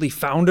we actually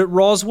found at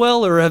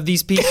Roswell, or have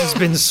these pieces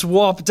been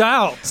swapped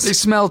out? They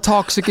smell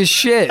toxic as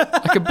shit.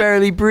 I could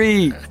barely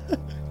breathe.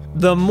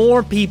 The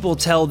more people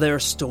tell their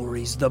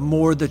stories, the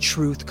more the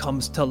truth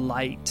comes to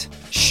light.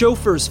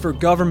 Chauffeurs for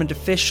government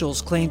officials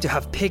claim to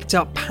have picked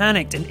up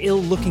panicked and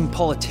ill-looking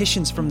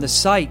politicians from the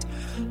site.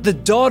 The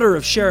daughter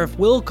of Sheriff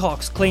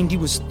Wilcox claimed he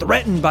was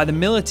threatened by the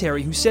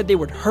military, who said they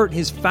would hurt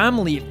his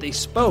family if they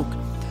spoke.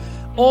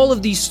 All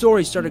of these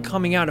stories started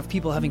coming out of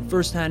people having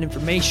first-hand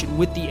information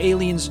with the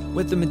aliens,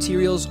 with the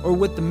materials, or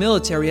with the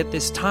military at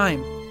this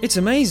time. It's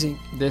amazing.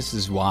 This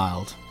is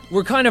wild.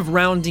 We're kind of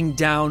rounding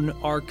down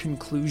our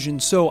conclusion,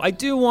 so I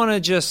do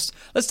want to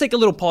let's take a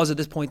little pause at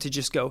this point to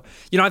just go,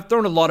 I've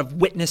thrown a lot of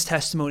witness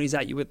testimonies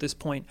at you at this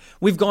point.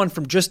 We've gone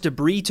from just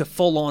debris to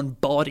full-on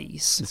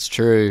bodies. It's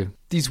true.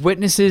 These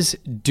witnesses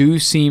do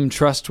seem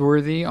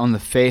trustworthy on the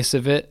face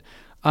of it.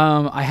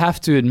 I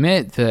have to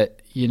admit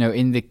that,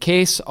 in the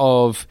case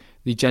of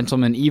the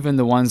gentlemen, even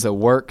the ones that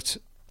worked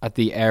at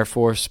the Air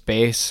Force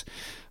Base,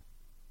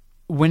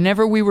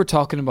 whenever we were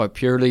talking about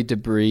purely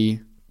debris,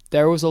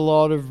 there was a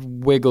lot of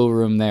wiggle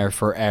room there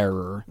for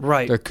error.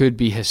 Right. There could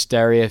be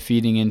hysteria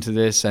feeding into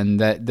this, and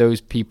that those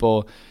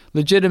people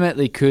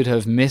legitimately could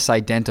have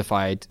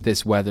misidentified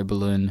this weather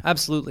balloon.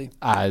 Absolutely.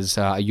 As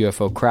a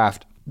UFO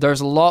craft.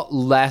 There's a lot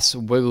less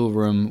wiggle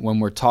room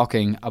when we're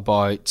talking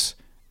about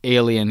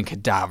alien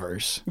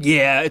cadavers.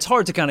 Yeah, it's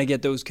hard to kind of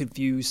get those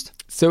confused.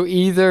 So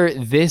either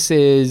this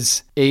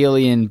is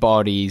alien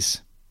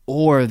bodies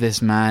or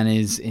this man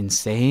is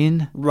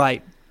insane.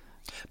 Right.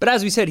 But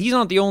as we said, he's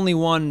not the only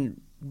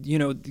one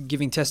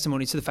giving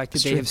testimony to the fact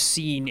that they have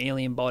seen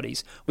alien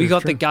bodies. We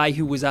got the guy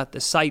who was at the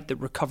site that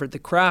recovered the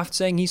craft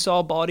saying he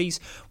saw bodies.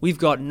 We've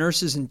got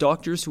nurses and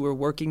doctors who were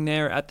working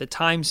there at the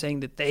time saying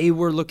that they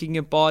were looking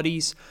at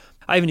bodies.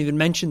 I haven't even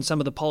mentioned some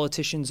of the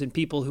politicians and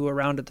people who were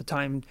around at the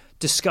time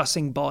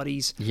discussing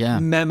bodies,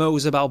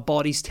 memos about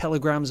bodies,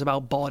 telegrams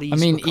about bodies,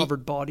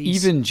 recovered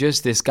bodies. Even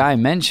just this guy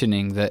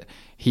mentioning that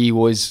he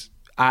was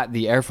at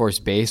the Air Force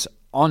Base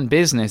on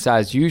business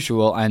as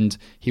usual and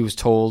he was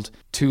told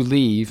to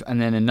leave,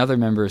 and then another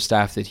member of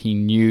staff that he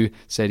knew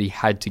said he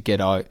had to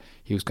get out.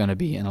 He was going to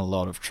be in a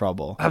lot of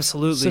trouble.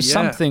 Absolutely,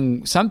 so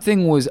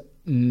something was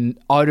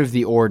out of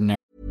the ordinary.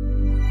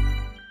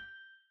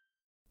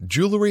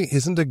 Jewelry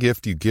isn't a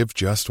gift you give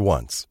just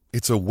once.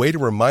 It's a way to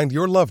remind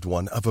your loved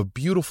one of a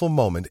beautiful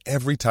moment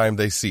every time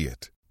they see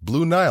it.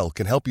 Blue Nile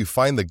can help you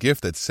find the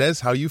gift that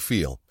says how you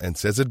feel and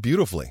says it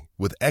beautifully,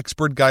 with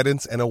expert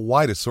guidance and a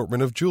wide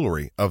assortment of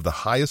jewelry of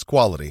the highest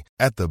quality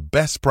at the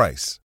best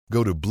price.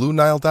 Go to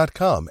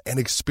BlueNile.com and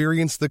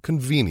experience the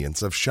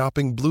convenience of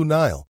shopping Blue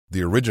Nile,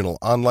 the original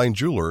online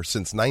jeweler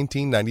since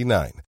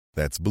 1999.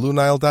 That's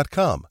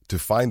BlueNile.com to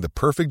find the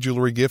perfect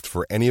jewelry gift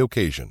for any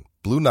occasion.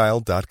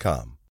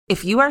 BlueNile.com.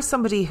 If you are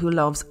somebody who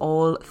loves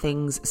all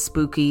things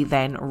spooky,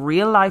 then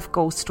Real Life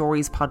Ghost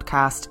Stories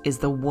podcast is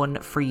the one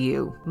for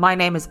you. My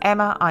name is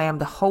Emma. I am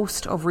the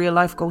host of Real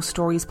Life Ghost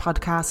Stories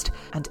podcast,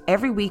 and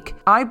every week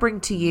I bring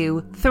to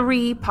you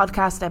 3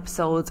 podcast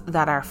episodes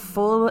that are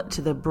full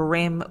to the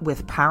brim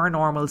with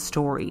paranormal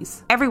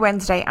stories. Every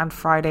Wednesday and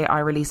Friday I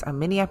release a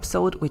mini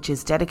episode which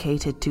is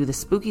dedicated to the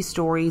spooky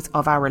stories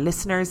of our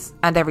listeners,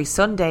 and every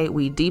Sunday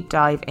we deep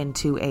dive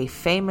into a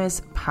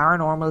famous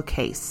paranormal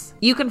case.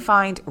 You can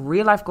find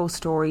Real Life Ghost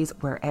Stories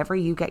wherever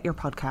you get your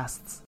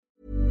podcasts.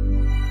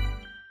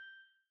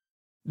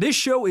 This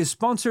show is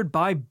sponsored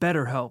by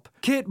BetterHelp.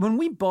 Kit, when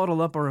we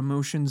bottle up our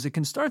emotions, it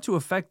can start to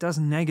affect us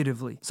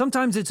negatively.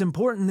 Sometimes it's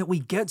important that we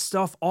get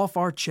stuff off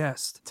our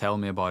chest. Tell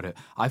me about it.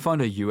 I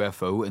found a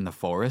UFO in the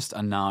forest,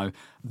 and now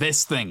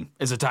this thing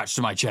is attached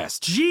to my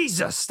chest.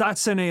 Jesus,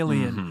 that's an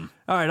alien.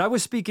 All right, I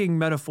was speaking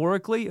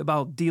metaphorically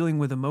about dealing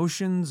with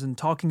emotions and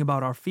talking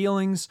about our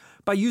feelings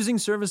by using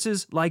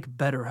services like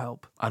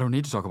BetterHelp. I don't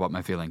need to talk about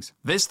my feelings.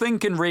 This thing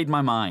can read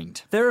my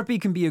mind. Therapy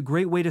can be a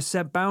great way to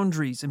set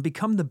boundaries and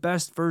become the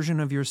best version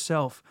of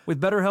yourself.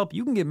 With BetterHelp,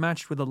 you can get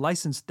matched with a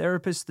licensed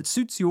therapist that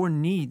suits your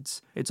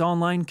needs. It's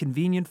online,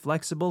 convenient,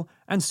 flexible,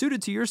 and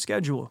suited to your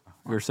schedule.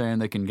 We're saying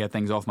they can get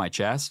things off my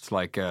chest,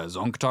 like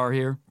Zonktar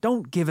here?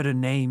 Don't give it a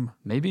name.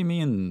 Maybe me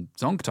and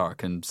Zonktar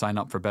can sign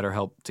up for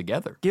BetterHelp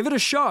together. Give it a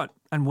shot,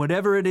 and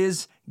whatever it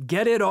is,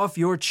 get it off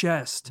your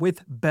chest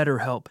with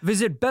BetterHelp.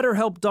 Visit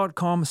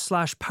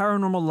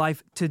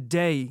BetterHelp.com/paranormallife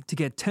today to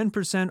get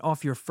 10%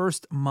 off your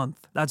first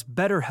month. That's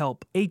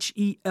BetterHelp,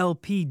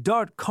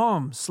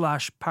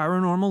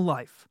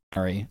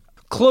 HELP.com/paranormallife.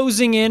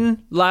 Closing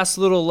in, last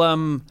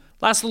little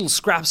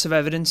scraps of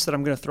evidence that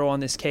I'm going to throw on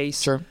this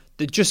case. Sure.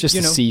 Just a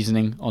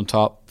seasoning on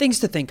top. Things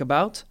to think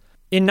about.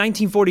 In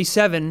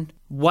 1947,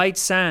 White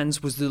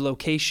Sands was the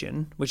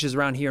location, which is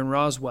around here in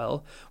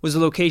Roswell, was the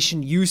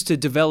location used to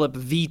develop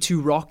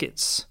V2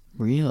 rockets.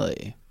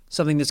 Really?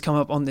 Something that's come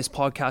up on this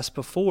podcast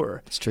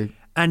before. It's true.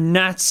 And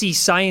Nazi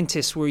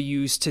scientists were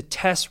used to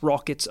test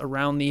rockets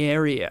around the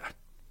area.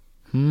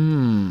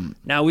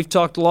 Now, we've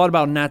talked a lot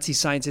about Nazi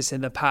scientists in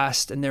the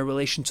past and their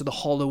relation to the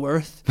Hollow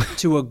Earth,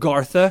 to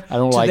Agartha, I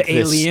don't to like the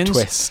aliens.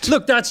 This twist.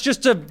 Look,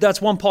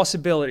 that's one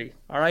possibility,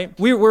 all right?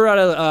 We're at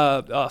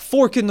a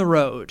fork in the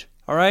road,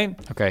 all right?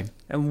 Okay.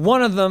 And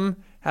one of them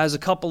has a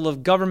couple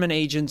of government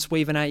agents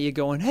waving at you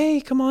going,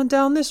 hey, come on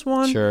down this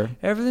one. Sure.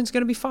 Everything's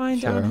going to be fine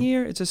down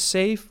here. It's a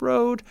safe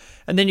road.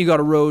 And then you got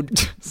a road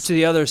to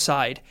the other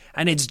side,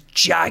 and it's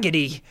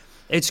jaggedy.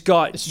 It's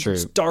got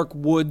dark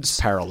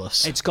woods.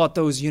 Perilous. It's got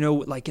those,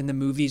 like in the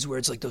movies where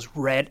it's like those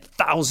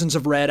thousands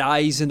of red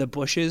eyes in the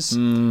bushes. But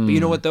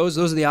you know what those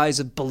are the eyes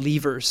of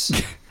believers.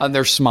 And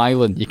they're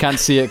smiling. You can't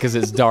see it because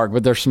it's dark,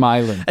 but they're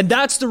smiling. And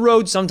that's the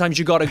road sometimes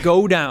you got to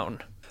go down.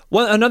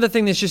 Another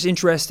thing that's just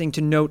interesting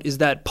to note is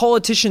that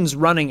politicians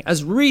running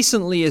as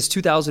recently as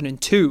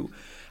 2002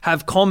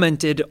 have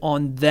commented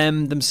on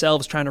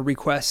themselves trying to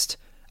request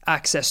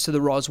access to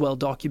the Roswell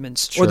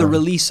documents or the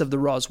release of the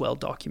Roswell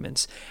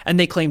documents. And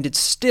they claimed it's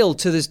still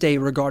to this day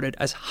regarded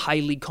as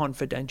highly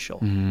confidential.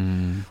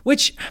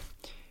 Which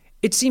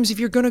it seems if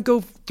you're going to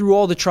go through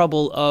all the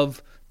trouble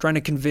of trying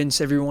to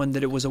convince everyone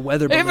that it was a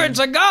weather balloon. If it's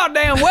a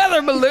goddamn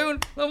weather balloon,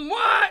 then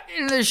what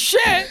in the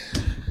shit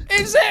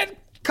is it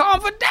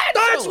confidential?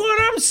 That's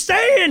what I'm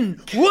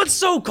saying. What's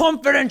so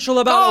confidential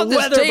about a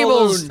weather this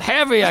table's balloon?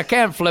 Heavy, I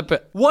can't flip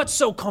it. What's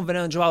so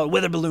confidential about a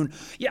weather balloon?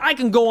 Yeah, I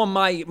can go on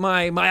my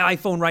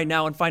iPhone right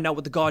now and find out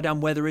what the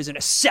goddamn weather is in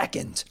a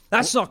second.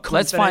 That's not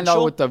confidential. Let's find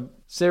out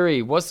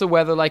Siri, what's the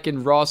weather like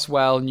in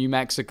Roswell, New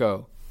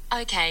Mexico?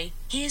 Okay,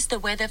 here's the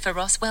weather for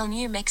Roswell,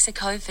 New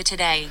Mexico for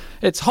today.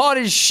 It's hot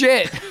as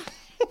shit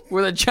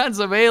with a chance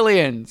of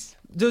aliens.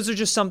 Those are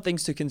just some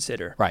things to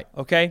consider. Right.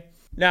 Okay?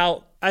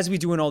 Now, as we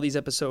do in all these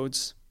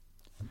episodes,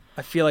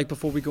 I feel like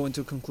before we go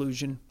into a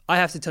conclusion, I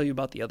have to tell you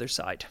about the other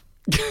side.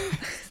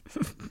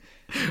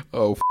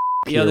 Oh,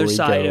 the other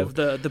side of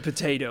the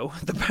potato,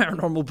 the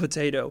paranormal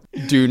potato.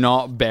 Do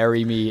not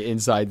bury me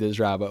inside this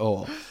rabbit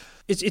hole.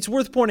 It's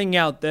worth pointing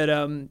out that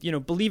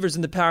believers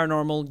in the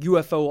paranormal,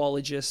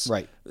 UFOologists,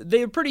 right,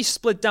 they are pretty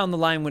split down the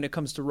line when it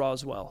comes to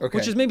Roswell,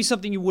 which is maybe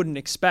something you wouldn't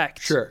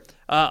expect. Sure.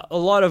 A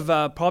lot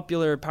of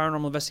popular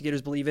paranormal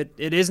investigators believe it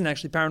isn't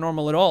actually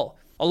paranormal at all.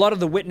 A lot of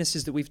the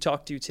witnesses that we've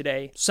talked to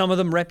today, some of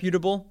them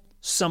reputable,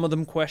 some of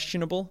them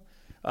questionable.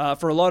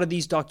 For a lot of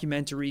these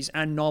documentaries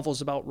and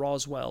novels about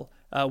Roswell,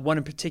 one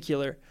in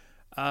particular,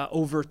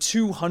 over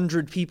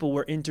 200 people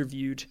were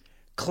interviewed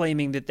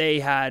claiming that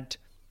they had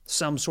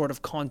some sort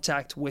of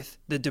contact with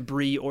the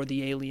debris or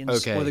the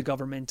aliens or the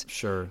government.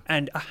 Sure.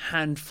 And a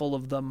handful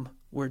of them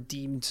were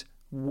deemed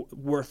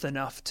worth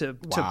enough to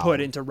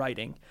put into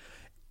writing.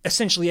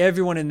 Essentially,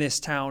 everyone in this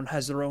town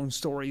has their own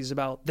stories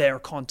about their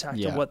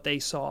contact or what they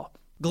saw.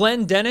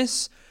 Glenn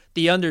Dennis,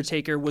 the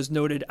Undertaker, was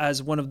noted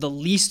as one of the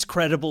least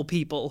credible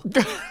people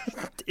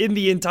in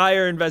the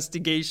entire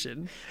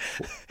investigation.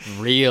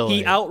 Really?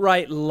 He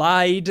outright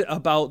lied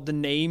about the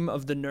name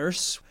of the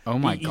nurse. Oh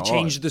my God. He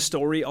changed the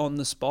story on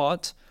the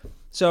spot.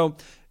 So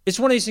it's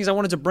one of these things I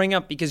wanted to bring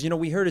up because,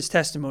 we heard his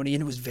testimony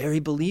and it was very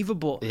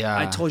believable. Yeah.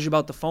 I told you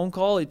about the phone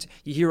call. You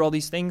hear all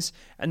these things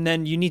and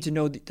then you need to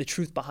know the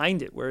truth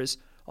behind it. Whereas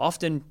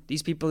often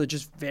these people are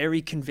just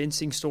very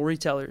convincing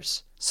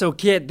storytellers. So,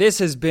 Kit, this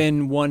has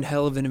been one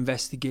hell of an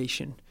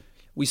investigation.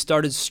 We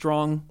started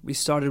strong. We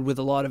started with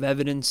a lot of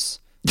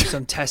evidence,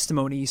 some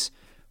testimonies.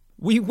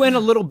 We went a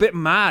little bit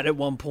mad at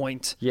one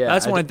point. Yeah,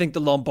 that's when I think the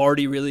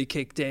Lombardi really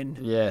kicked in.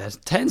 Yeah, it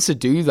tends to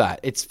do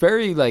that. It's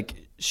very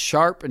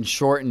sharp and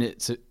short in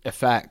its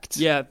effect.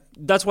 Yeah,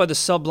 that's why the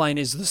subline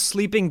is the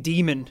sleeping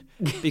demon,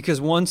 because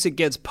once it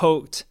gets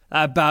poked,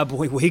 that bad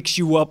boy wakes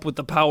you up with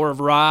the power of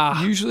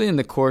Ra. Usually in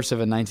the course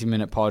of a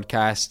 90-minute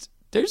podcast,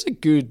 there's a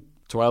good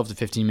 12 to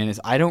 15 minutes.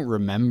 I don't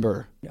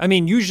remember. I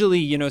mean,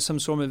 usually, some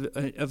sort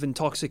of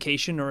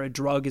intoxication or a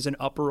drug is an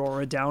upper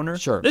or a downer.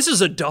 Sure. This is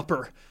a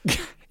dupper.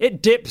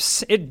 It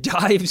dips, it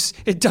dives,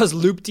 it does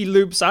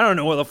loop-de-loops. I don't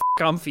know what the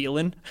fuck I'm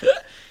feeling.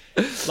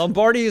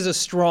 Lombardi is a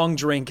strong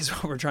drink is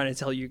what we're trying to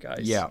tell you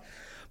guys. Yeah.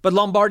 But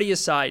Lombardi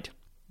aside,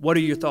 what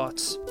are your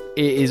thoughts?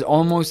 It is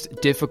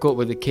almost difficult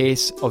with a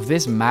case of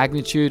this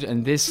magnitude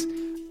and this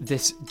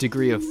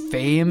degree of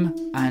fame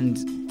and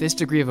this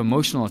degree of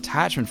emotional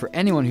attachment for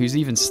anyone who's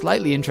even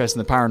slightly interested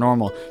in the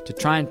paranormal to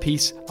try and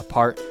piece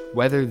apart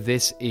whether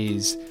this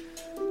is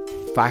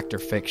fact or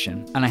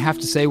fiction. And I have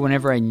to say,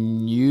 whenever I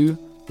knew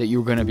that you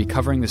were going to be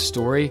covering the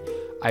story,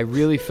 I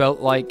really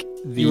felt like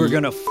you were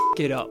going to f***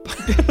 it up.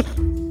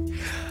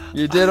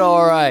 You did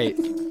all right.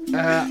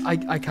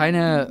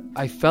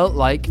 I felt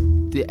like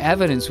the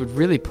evidence would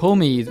really pull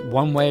me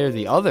one way or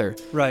the other.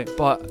 Right.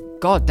 But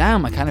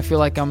goddamn, I kind of feel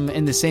like I'm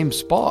in the same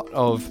spot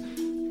of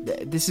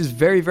this is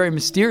very, very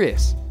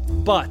mysterious.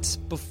 But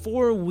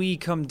before we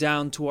come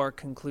down to our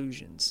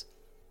conclusions,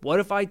 what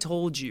if I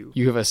told you...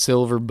 You have a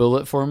silver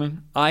bullet for me?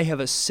 I have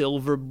a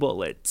silver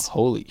bullet.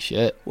 Holy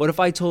shit. What if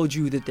I told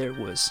you that there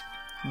was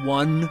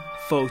one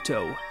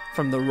photo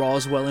from the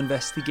Roswell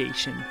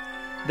investigation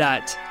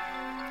that,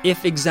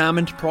 if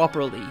examined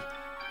properly,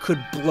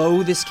 could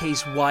blow this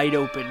case wide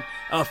open?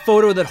 A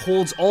photo that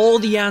holds all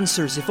the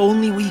answers if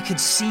only we could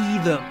see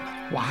them.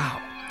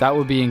 Wow. That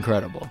would be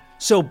incredible.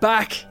 So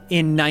back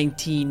in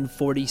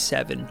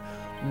 1947,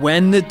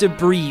 when the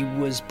debris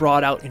was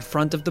brought out in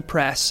front of the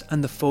press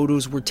and the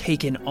photos were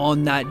taken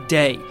on that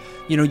day,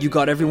 you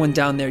got everyone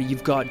down there.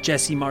 You've got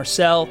Jesse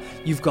Marcel,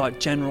 you've got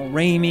General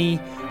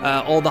Ramey,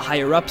 all the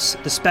higher-ups,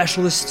 the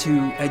specialists who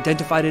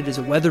identified it as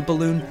a weather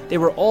balloon. They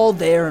were all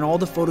there and all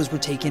the photos were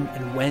taken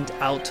and went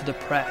out to the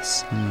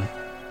press.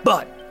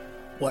 But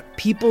what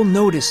people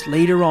noticed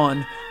later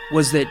on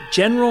was that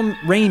General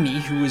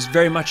Ramey, who was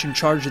very much in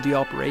charge of the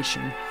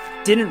operation,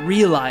 didn't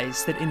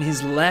realize that in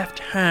his left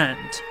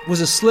hand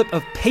was a slip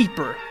of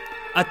paper,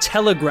 a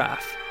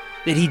telegraph,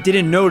 that he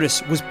didn't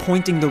notice was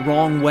pointing the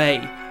wrong way,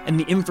 and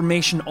the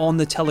information on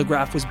the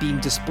telegraph was being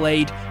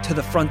displayed to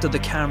the front of the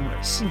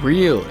cameras.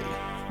 Really?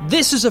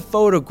 This is a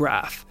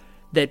photograph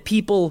that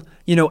people,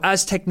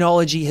 as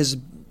technology has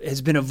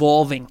been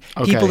evolving,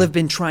 people have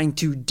been trying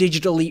to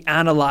digitally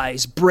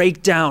analyze,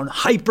 break down,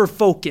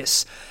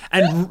 hyper-focus,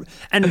 and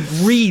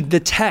read the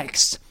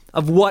text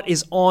of what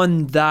is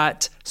on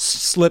that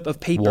slip of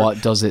paper.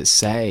 What does it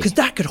say? Because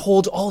that could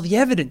hold all the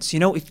evidence,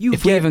 If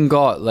we even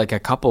got a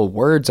couple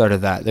words out of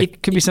that,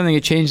 it could be something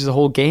that changes the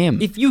whole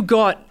game. If you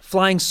got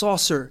flying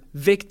saucer,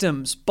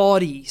 victims,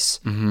 bodies,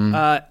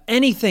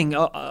 anything,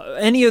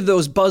 any of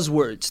those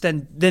buzzwords,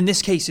 then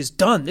this case is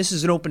done. This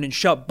is an open and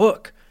shut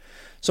book.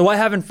 So I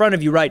have in front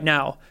of you right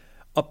now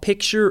a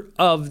picture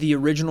of the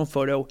original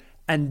photo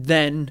and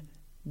then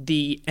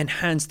the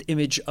enhanced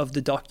image of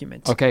the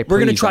document. Okay, we're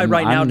going to try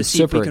now to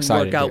see if we can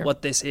work here. out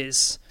what this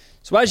is.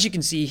 So as you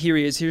can see, here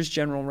he is. Here's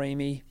General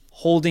Ramey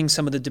holding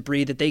some of the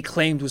debris that they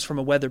claimed was from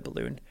a weather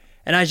balloon.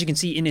 And as you can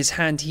see in his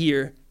hand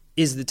here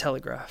is the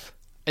telegraph.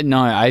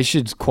 No, I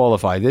should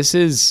qualify. This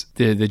is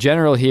the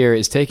general here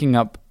is taking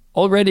up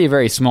already a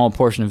very small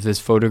portion of this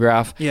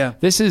photograph. Yeah.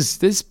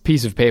 This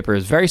piece of paper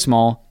is very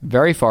small,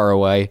 very far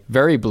away,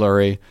 very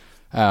blurry.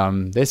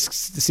 This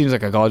seems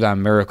like a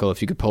goddamn miracle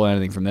if you could pull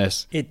anything from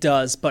this. It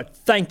does, but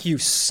thank you,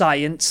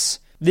 science.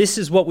 This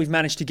is what we've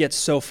managed to get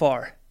so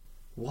far.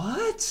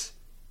 What?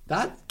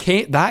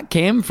 That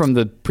came from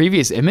the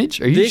previous image?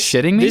 Are you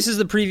shitting me? This is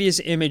the previous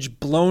image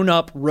blown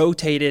up,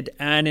 rotated,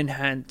 and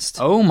enhanced.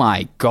 Oh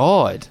my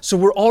god. So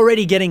we're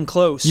already getting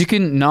close. You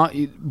can not...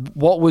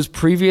 What was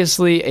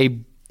previously a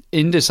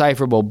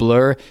indecipherable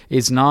blur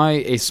is now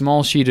a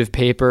small sheet of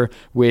paper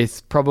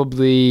with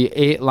probably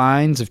 8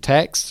 lines of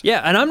text.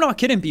 Yeah, and I'm not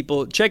kidding,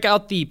 people. Check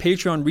out the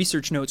Patreon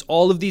research notes.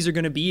 All of these are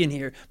going to be in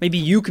here. Maybe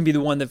you can be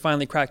the one that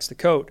finally cracks the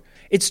code.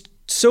 It's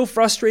so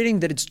frustrating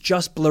that it's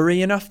just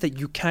blurry enough that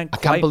you can't I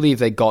can't believe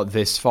they got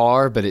this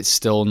far, but it's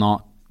still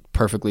not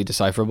perfectly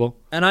decipherable.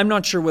 And I'm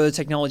not sure whether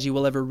technology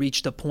will ever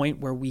reach the point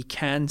where we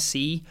can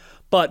see,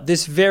 but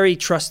this very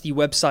trusty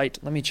website,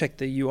 let me check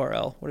the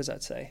URL. What does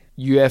that say?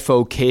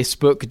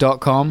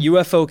 UFOcasebook.com.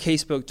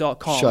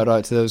 UFOcasebook.com. Shout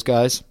out to those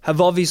guys. Have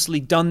obviously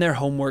done their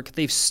homework.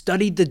 They've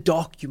studied the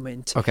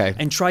document. Okay.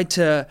 And tried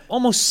to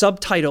almost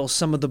subtitle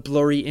some of the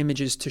blurry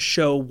images to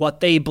show what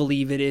they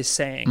believe it is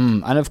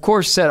saying. And of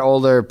course set all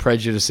their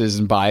prejudices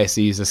and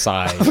biases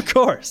aside. Of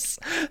course.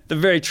 The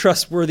very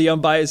trustworthy,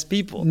 unbiased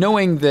people.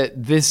 Knowing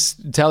that this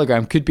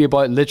telegram could be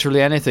about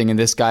literally anything and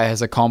this guy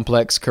has a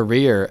complex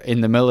career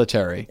in the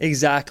military.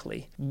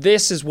 Exactly.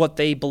 This is what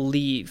they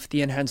believe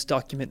the enhanced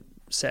document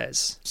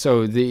says.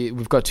 So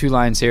we've got 2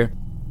 lines here.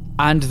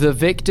 And the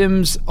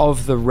victims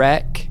of the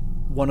wreck.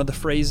 One of the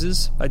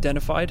phrases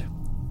identified.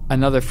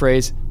 Another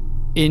phrase.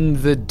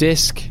 In the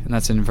disc, and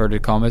that's in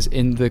inverted commas,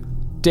 in the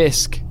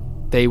disc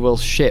they will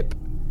ship.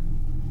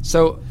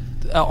 So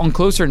on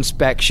closer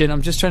inspection,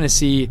 I'm just trying to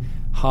see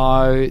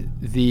how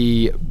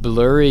the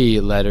blurry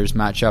letters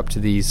match up to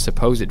these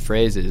supposed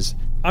phrases.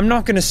 I'm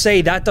not going to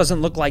say that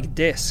doesn't look like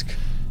disc.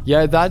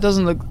 Yeah, that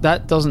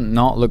doesn't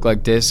not look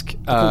like disc.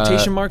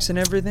 Quotation marks and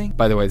everything.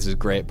 By the way, this is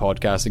great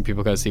podcasting.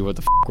 People can see what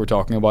the we're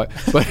talking about.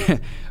 But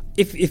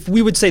if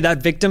we would say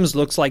that victims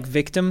looks like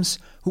victims,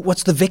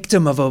 what's the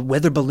victim of a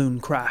weather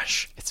balloon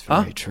crash? It's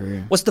very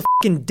true. What's the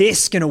fucking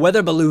disc in a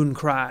weather balloon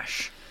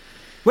crash?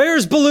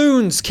 Where's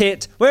balloons,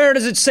 Kit? Where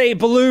does it say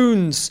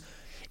balloons?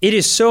 It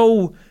is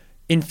so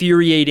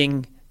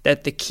infuriating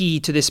that the key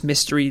to this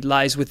mystery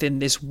lies within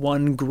this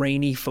one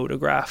grainy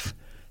photograph.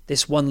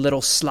 This one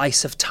little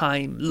slice of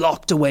time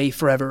locked away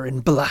forever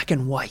in black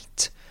and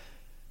white.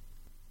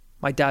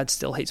 My dad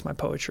still hates my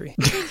poetry.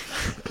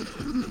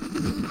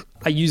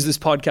 I use this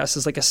podcast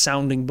as like a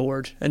sounding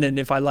board, and then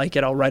if I like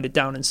it, I'll write it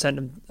down and send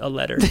him a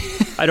letter.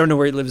 I don't know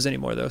where he lives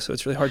anymore, though, so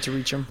it's really hard to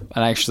reach him.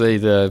 And actually,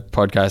 the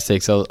podcast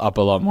takes up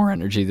a lot more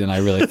energy than I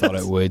really thought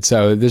it would,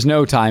 so there's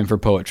no time for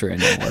poetry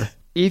anymore.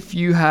 If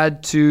you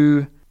had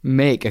to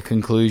make a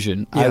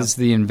conclusion as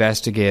the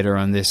investigator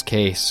on this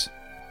case,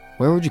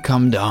 where would you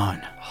come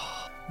down?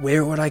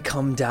 Where would I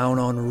come down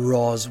on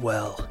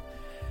Roswell?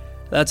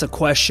 That's a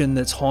question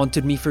that's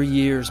haunted me for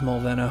years,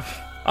 Mulvena.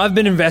 I've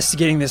been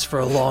investigating this for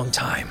a long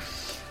time.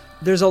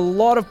 There's a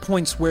lot of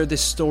points where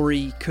this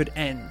story could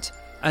end,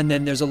 and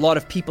then there's a lot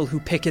of people who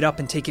pick it up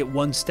and take it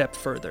one step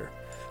further.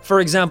 For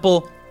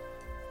example,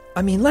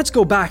 I mean, let's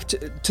go back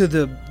to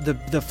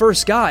the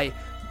first guy,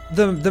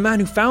 the man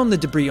who found the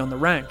debris on the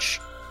ranch.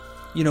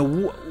 You know,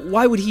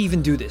 why would he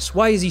even do this?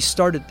 Why has he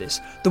started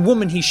this? The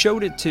woman he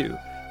showed it to,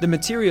 the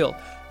material,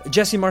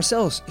 Jesse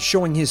Marcel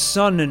showing his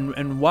son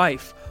and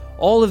wife.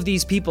 All of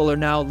these people are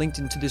now linked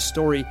into this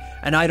story,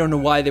 and I don't know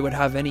why they would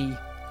have any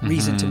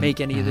reason to make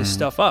any of this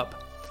stuff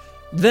up.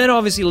 Then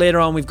obviously later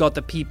on we've got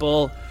the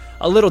people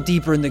a little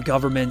deeper in the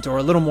government or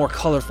a little more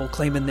colorful,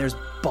 claiming there's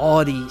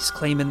bodies,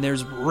 claiming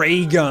there's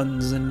ray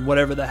guns and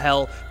whatever the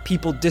hell,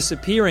 people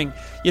disappearing.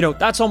 You know,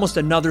 that's almost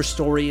another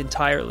story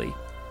entirely.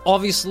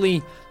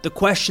 Obviously, the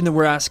question that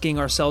we're asking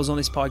ourselves on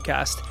this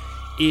podcast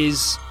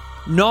is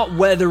not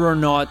whether or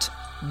not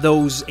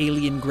those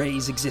alien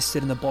greys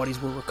existed and the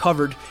bodies were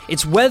recovered.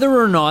 It's whether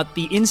or not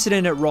the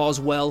incident at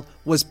Roswell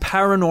was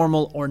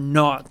paranormal or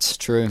not. It's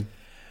true.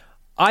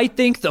 I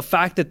think the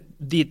fact that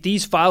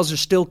these files are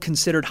still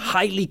considered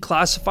highly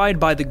classified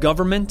by the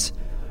government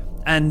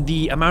and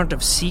the amount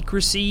of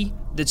secrecy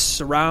that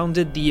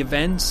surrounded the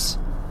events,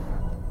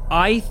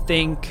 I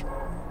think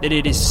that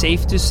it is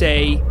safe to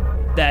say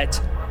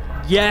that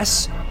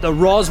yes, the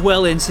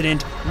Roswell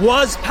incident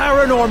was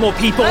paranormal,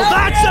 people.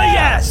 That's a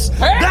yes!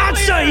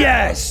 That's a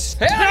yes!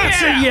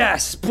 That's a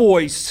yes,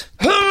 boys.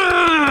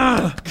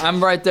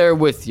 I'm right there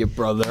with you,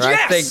 brother.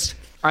 Yes!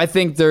 I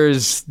think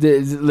there's...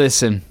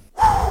 Listen,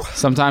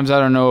 sometimes I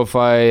don't know if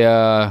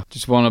I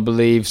just want to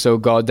believe so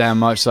goddamn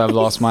much that I've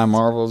lost my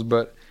marbles,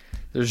 but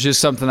there's just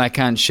something I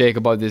can't shake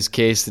about this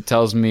case that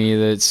tells me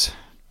that it's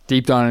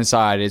deep down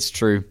inside, it's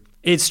true.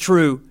 It's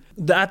true.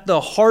 At the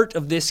heart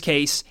of this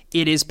case,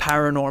 it is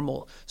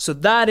paranormal. So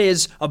that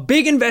is a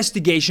big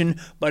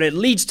investigation, but it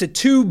leads to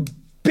 2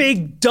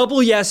 big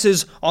double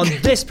yeses on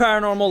this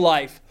paranormal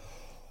life.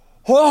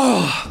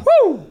 Oh,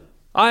 woo!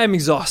 I am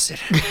exhausted.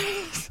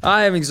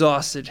 I am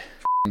exhausted.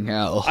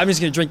 hell. I'm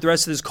just going to drink the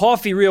rest of this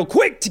coffee real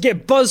quick to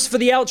get buzzed for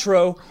the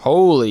outro.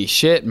 Holy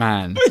shit,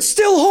 man. It's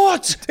still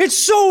hot. It's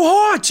so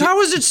hot. How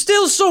is it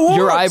still so hot?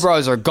 Your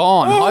eyebrows are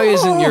gone. How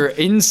isn't your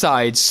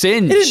inside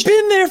singed? It has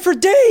been there for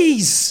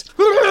days.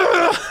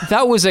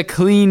 That was a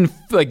clean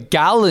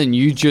gallon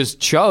you just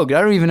chugged.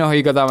 I don't even know how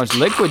you got that much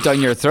liquid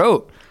down your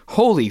throat.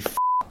 Holy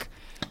fuck.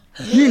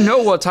 You know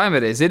what time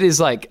it is. It is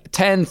like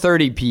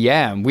 10:30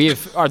 p.m.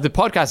 The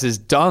podcast is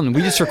done.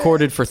 We just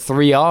recorded for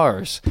 3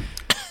 hours.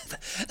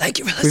 Thank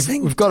you for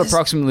listening. We've got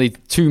approximately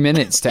 2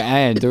 minutes to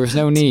end. There was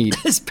no need.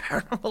 This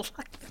paranormal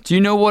life. Do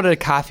you know what a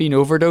caffeine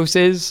overdose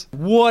is?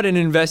 What an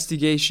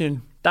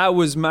investigation. That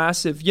was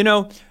massive. You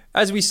know,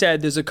 as we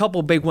said, there's a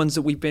couple big ones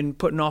that we've been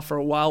putting off for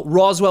a while.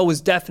 Roswell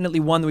was definitely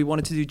one that we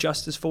wanted to do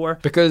justice for.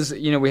 Because,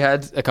 we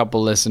had a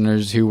couple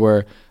listeners who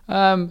were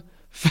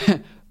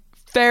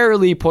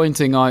fairly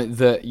pointing out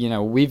that,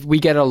 we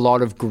get a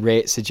lot of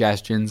great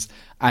suggestions.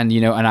 And,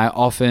 and I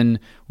often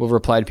will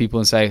reply to people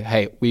and say,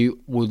 hey, we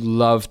would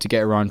love to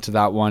get around to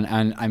that one.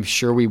 And I'm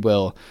sure we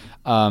will.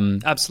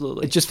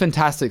 Absolutely. Just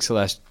fantastic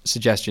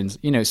suggestions,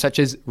 such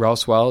as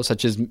Roswell,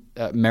 such as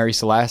Mary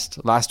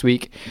Celeste last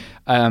week.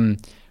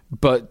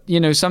 But,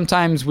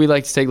 sometimes we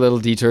like to take little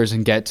detours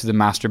and get to the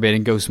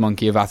masturbating ghost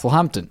monkey of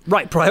Athelhampton.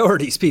 Right.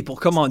 Priorities, people.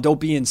 Come on. Don't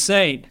be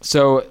insane.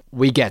 So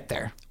we get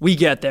there. We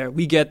get there.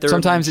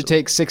 Sometimes it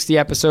takes 60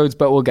 episodes,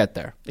 but we'll get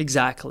there.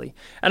 Exactly.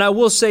 And I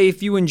will say,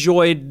 if you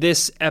enjoyed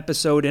this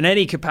episode in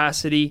any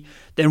capacity,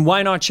 then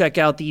why not check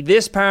out the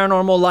This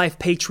Paranormal Life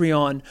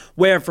Patreon,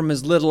 where from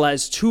as little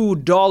as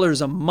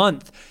 $2 a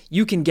month,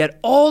 you can get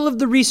all of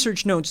the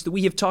research notes that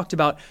we have talked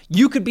about.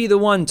 You could be the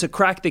one to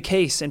crack the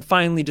case and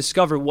finally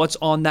discover what's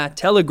on that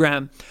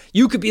telegram.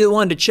 You could be the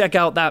one to check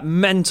out that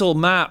mental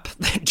map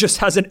that just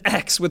has an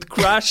X with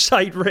crash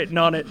site written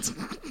on it.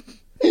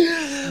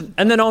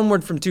 And then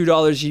onward from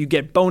 $2, you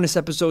get bonus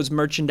episodes,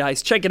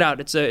 merchandise. Check it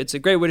out. It's a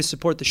great way to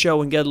support the show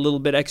and get a little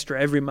bit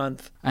extra every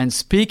month. And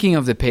speaking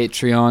of the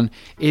Patreon,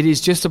 it is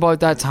just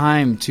about that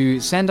time to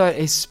send out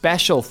a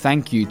special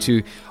thank you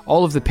to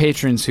all of the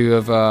patrons who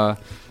have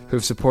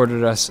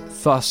supported us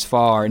thus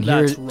far. And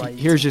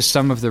here's just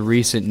some of the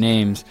recent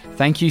names.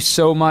 Thank you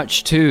so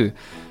much to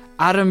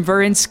Adam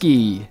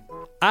Verinsky.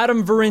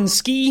 Adam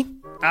Verinsky.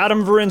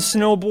 Adam Verin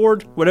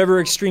Snowboard, whatever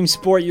extreme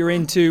sport you're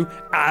into,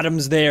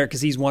 Adam's there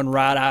because he's one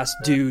rad-ass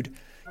dude.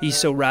 He's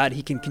so rad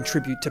he can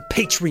contribute to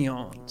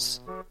Patreons.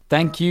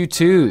 Thank you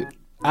to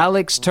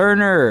Alex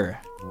Turner.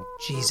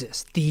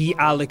 Jesus, the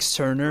Alex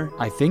Turner?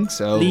 I think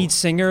so. Lead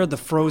singer of the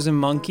Frozen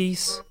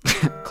Monkeys?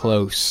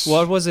 Close.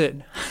 What was it?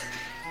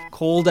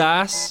 Cold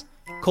Ass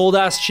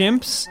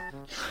Chimps?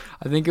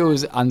 I think it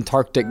was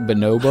Antarctic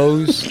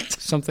Bonobos,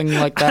 something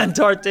like that.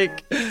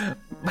 Antarctic...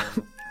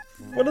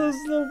 What are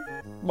those little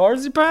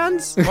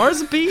marzipans?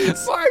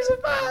 Marzipedes?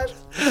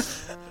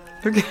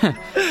 Okay.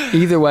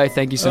 Either way,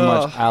 thank you so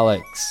much,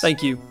 Alex.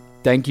 Thank you.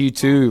 Thank you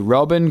to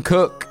Robin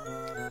Cook.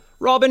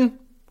 Robin,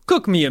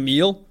 cook me a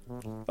meal.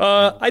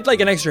 I'd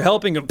like an extra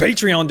helping of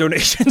Patreon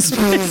donations,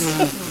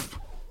 please.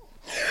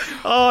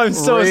 Oh, I'm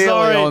so really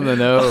sorry. On the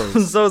nose.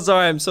 I'm so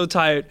sorry. I'm so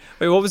tired.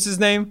 Wait, what was his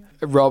name?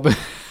 Robin.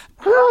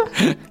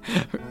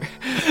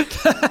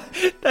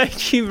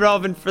 Thank you,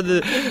 Robin, for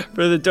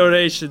the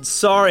donation.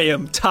 Sorry,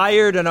 I'm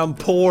tired and I'm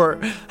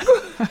poor.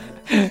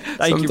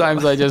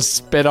 Sometimes I just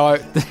spit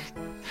out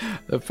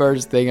the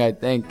first thing I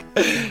think.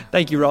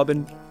 Thank you,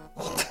 Robin.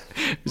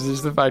 Is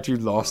this the fact you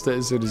lost it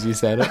as soon as you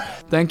said it?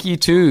 Thank you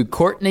to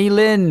Courtney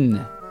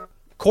Lynn.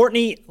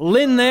 Courtney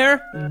Lynn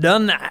there,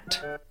 done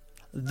that.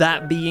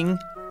 That being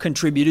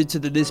contributed to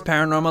the This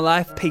Paranormal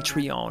Life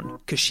Patreon,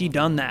 because she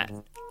done that.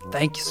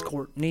 Thanks,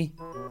 Courtney.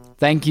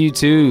 Thank you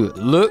to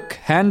Luke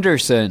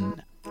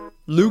Henderson.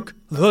 Luke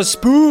the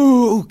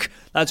Spook.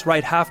 That's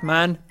right, half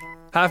man,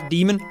 half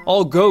demon,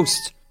 all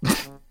ghost.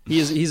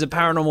 He's a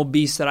paranormal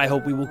beast that I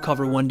hope we will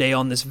cover one day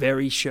on this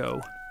very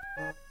show.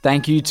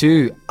 Thank you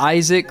to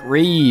Isaac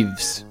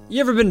Reeves. You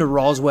ever been to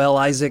Roswell,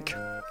 Isaac?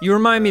 You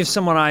remind me of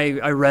someone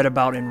I read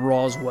about in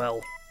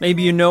Roswell.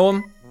 Maybe you know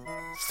him?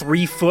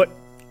 3 foot,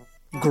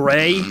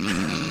 gray.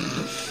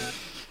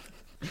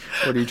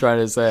 What are you trying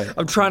to say?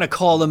 I'm trying to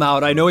call him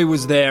out. I know he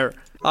was there.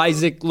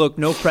 Isaac, look,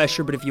 no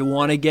pressure, but if you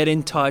want to get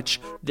in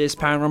touch, This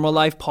Paranormal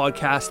Life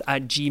Podcast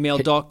at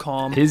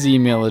gmail.com. His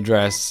email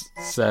address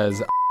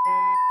says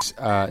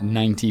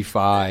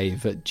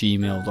 95 at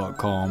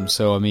gmail.com.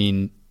 So, I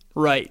mean,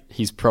 right.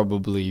 He's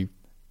probably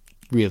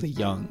really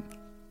young.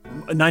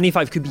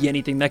 95 could be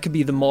anything. That could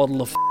be the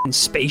model of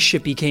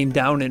spaceship he came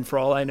down in, for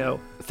all I know.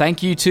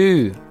 Thank you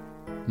to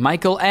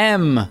Michael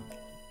M.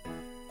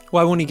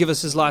 Why won't he give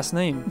us his last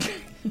name?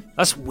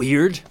 That's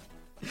weird.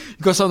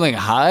 You got something to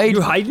hide?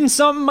 You hiding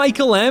something,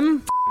 Michael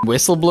M?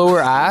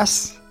 Whistleblower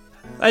ass?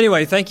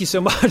 Anyway, thank you so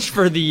much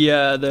for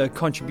the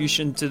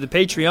contribution to the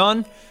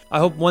Patreon. I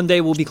hope one day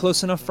we'll be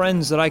close enough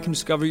friends that I can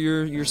discover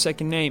your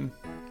second name.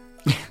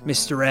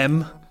 Mr.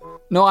 M.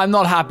 No, I'm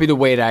not happy to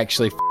wait,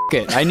 actually. F***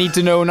 it. I need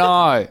to know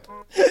now.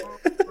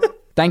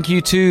 Thank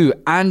you to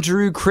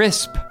Andrew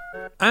Crisp.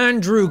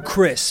 Andrew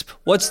Crisp.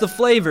 What's the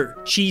flavor?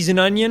 Cheese and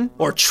onion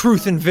or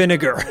truth and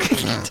vinegar?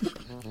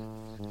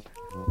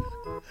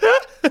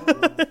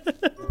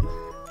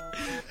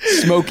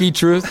 Smoky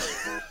truth.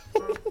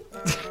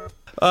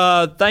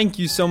 Thank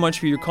you so much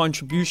for your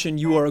contribution.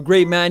 You are a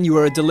great man. You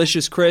are a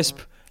delicious crisp,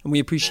 and we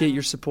appreciate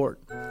your support.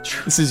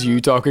 This is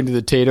you talking to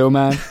the Tato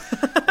man.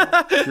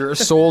 You're a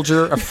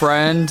soldier, a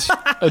friend,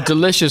 a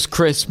delicious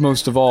crisp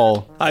most of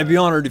all. I'd be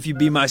honored if you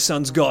be my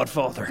son's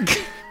godfather.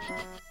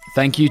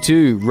 Thank you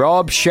too,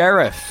 Rob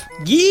Sheriff.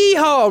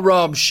 Yeehaw,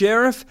 Rob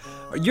Sheriff.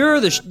 You're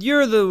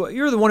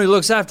the one who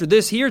looks after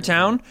this here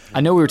town.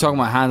 I know we were talking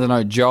about handing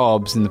out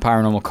jobs in the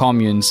paranormal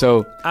commune,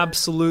 so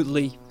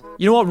absolutely.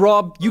 You know what,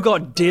 Rob? You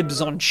got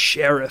dibs on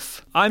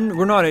sheriff.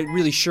 We're not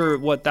really sure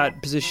what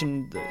that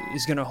position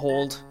is going to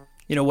hold.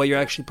 You know, what your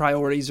actual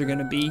priorities are going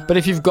to be. But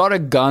if you've got a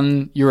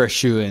gun, you're a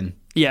shoo-in.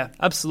 Yeah,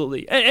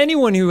 absolutely.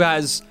 Anyone who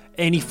has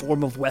any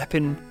form of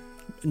weapon,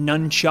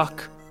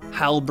 nunchuck,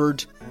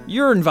 halberd,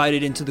 you're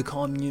invited into the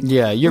commune.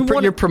 Yeah,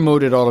 you're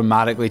promoted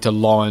automatically to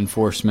law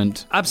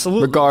enforcement.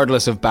 Absolutely.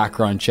 Regardless of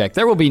background check.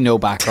 There will be no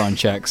background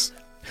checks.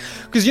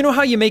 Because you know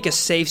how you make a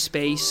safe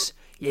space?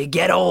 You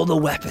get all the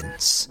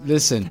weapons.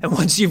 Listen. And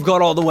once you've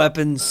got all the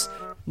weapons,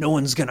 no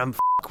one's gonna f***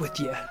 with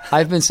you.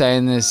 I've been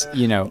saying this,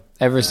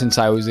 ever since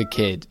I was a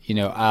kid.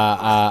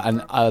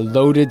 A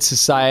loaded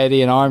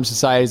society, an armed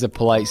society is a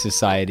polite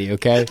society,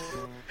 okay?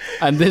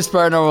 And this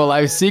Paranormal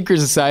Life Secret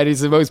Society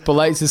is the most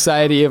polite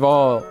society of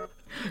all.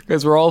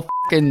 Because we're all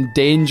fucking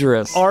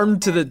dangerous.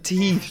 Armed to the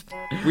teeth.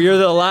 We are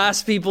the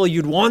last people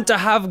you'd want to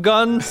have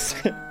guns,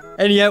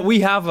 and yet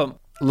we have them.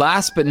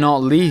 Last but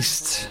not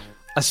least,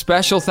 a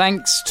special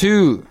thanks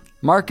to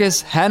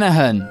Marcus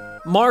Hennihan.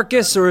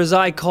 Marcus, or as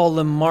I call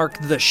him, Mark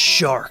the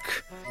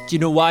Shark. Do you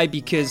know why?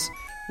 Because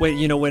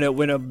when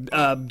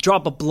a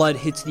drop of blood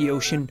hits the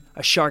ocean,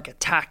 a shark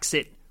attacks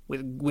it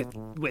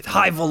with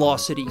high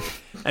velocity,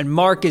 and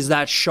Mark is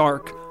that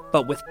shark,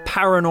 but with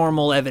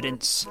paranormal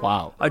evidence.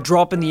 Wow. A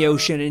drop in the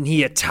ocean and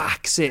he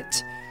attacks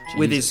it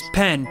with his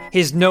pen,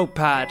 his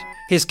notepad,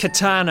 his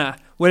katana,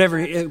 whatever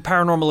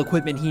paranormal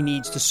equipment he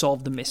needs to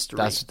solve the mystery.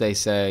 That's what they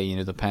say,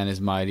 the pen is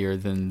mightier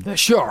than the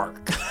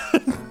shark.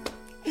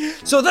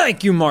 So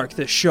thank you, Mark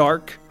the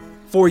Shark,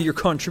 for your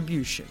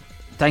contribution.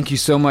 Thank you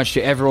so much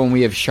to everyone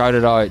we have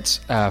shouted out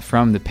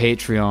from the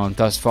Patreon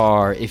thus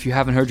far. If you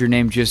haven't heard your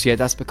name just yet,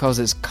 that's because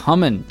it's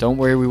coming. Don't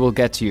worry, we will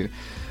get to you.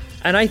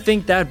 And I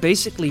think that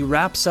basically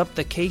wraps up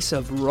the case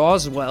of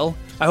Roswell.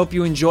 I hope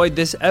you enjoyed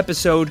this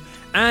episode.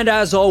 And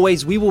as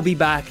always, we will be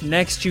back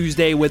next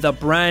Tuesday with a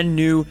brand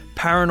new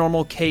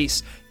paranormal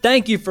case.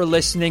 Thank you for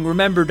listening.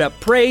 Remember to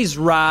praise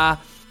Ra,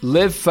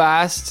 live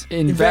fast,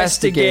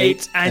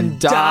 investigate, and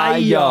die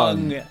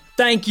young.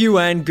 Thank you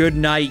and good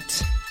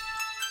night.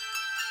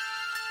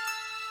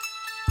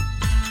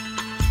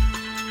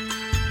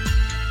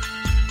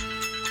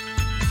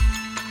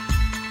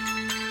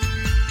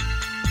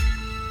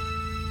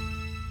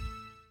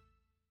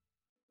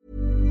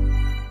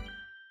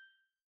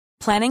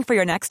 Planning for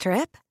your next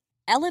trip?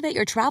 Elevate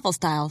your travel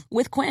style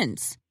with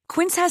Quince.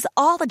 Quince has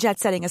all the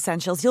jet-setting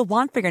essentials you'll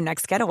want for your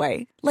next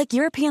getaway, like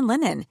European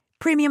linen,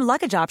 premium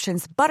luggage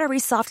options, buttery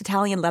soft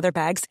Italian leather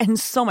bags, and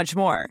so much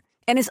more.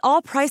 And is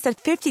all priced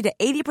at 50 to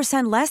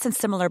 80% less than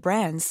similar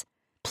brands.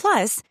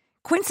 Plus,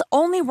 Quince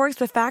only works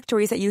with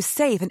factories that use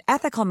safe and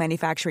ethical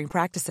manufacturing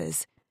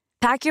practices.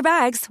 Pack your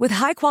bags with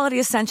high-quality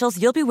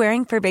essentials you'll be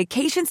wearing for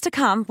vacations to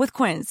come with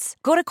Quince.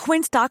 Go to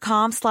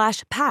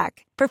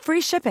quince.com/pack for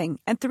free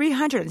shipping and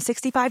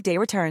 365-day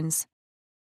returns.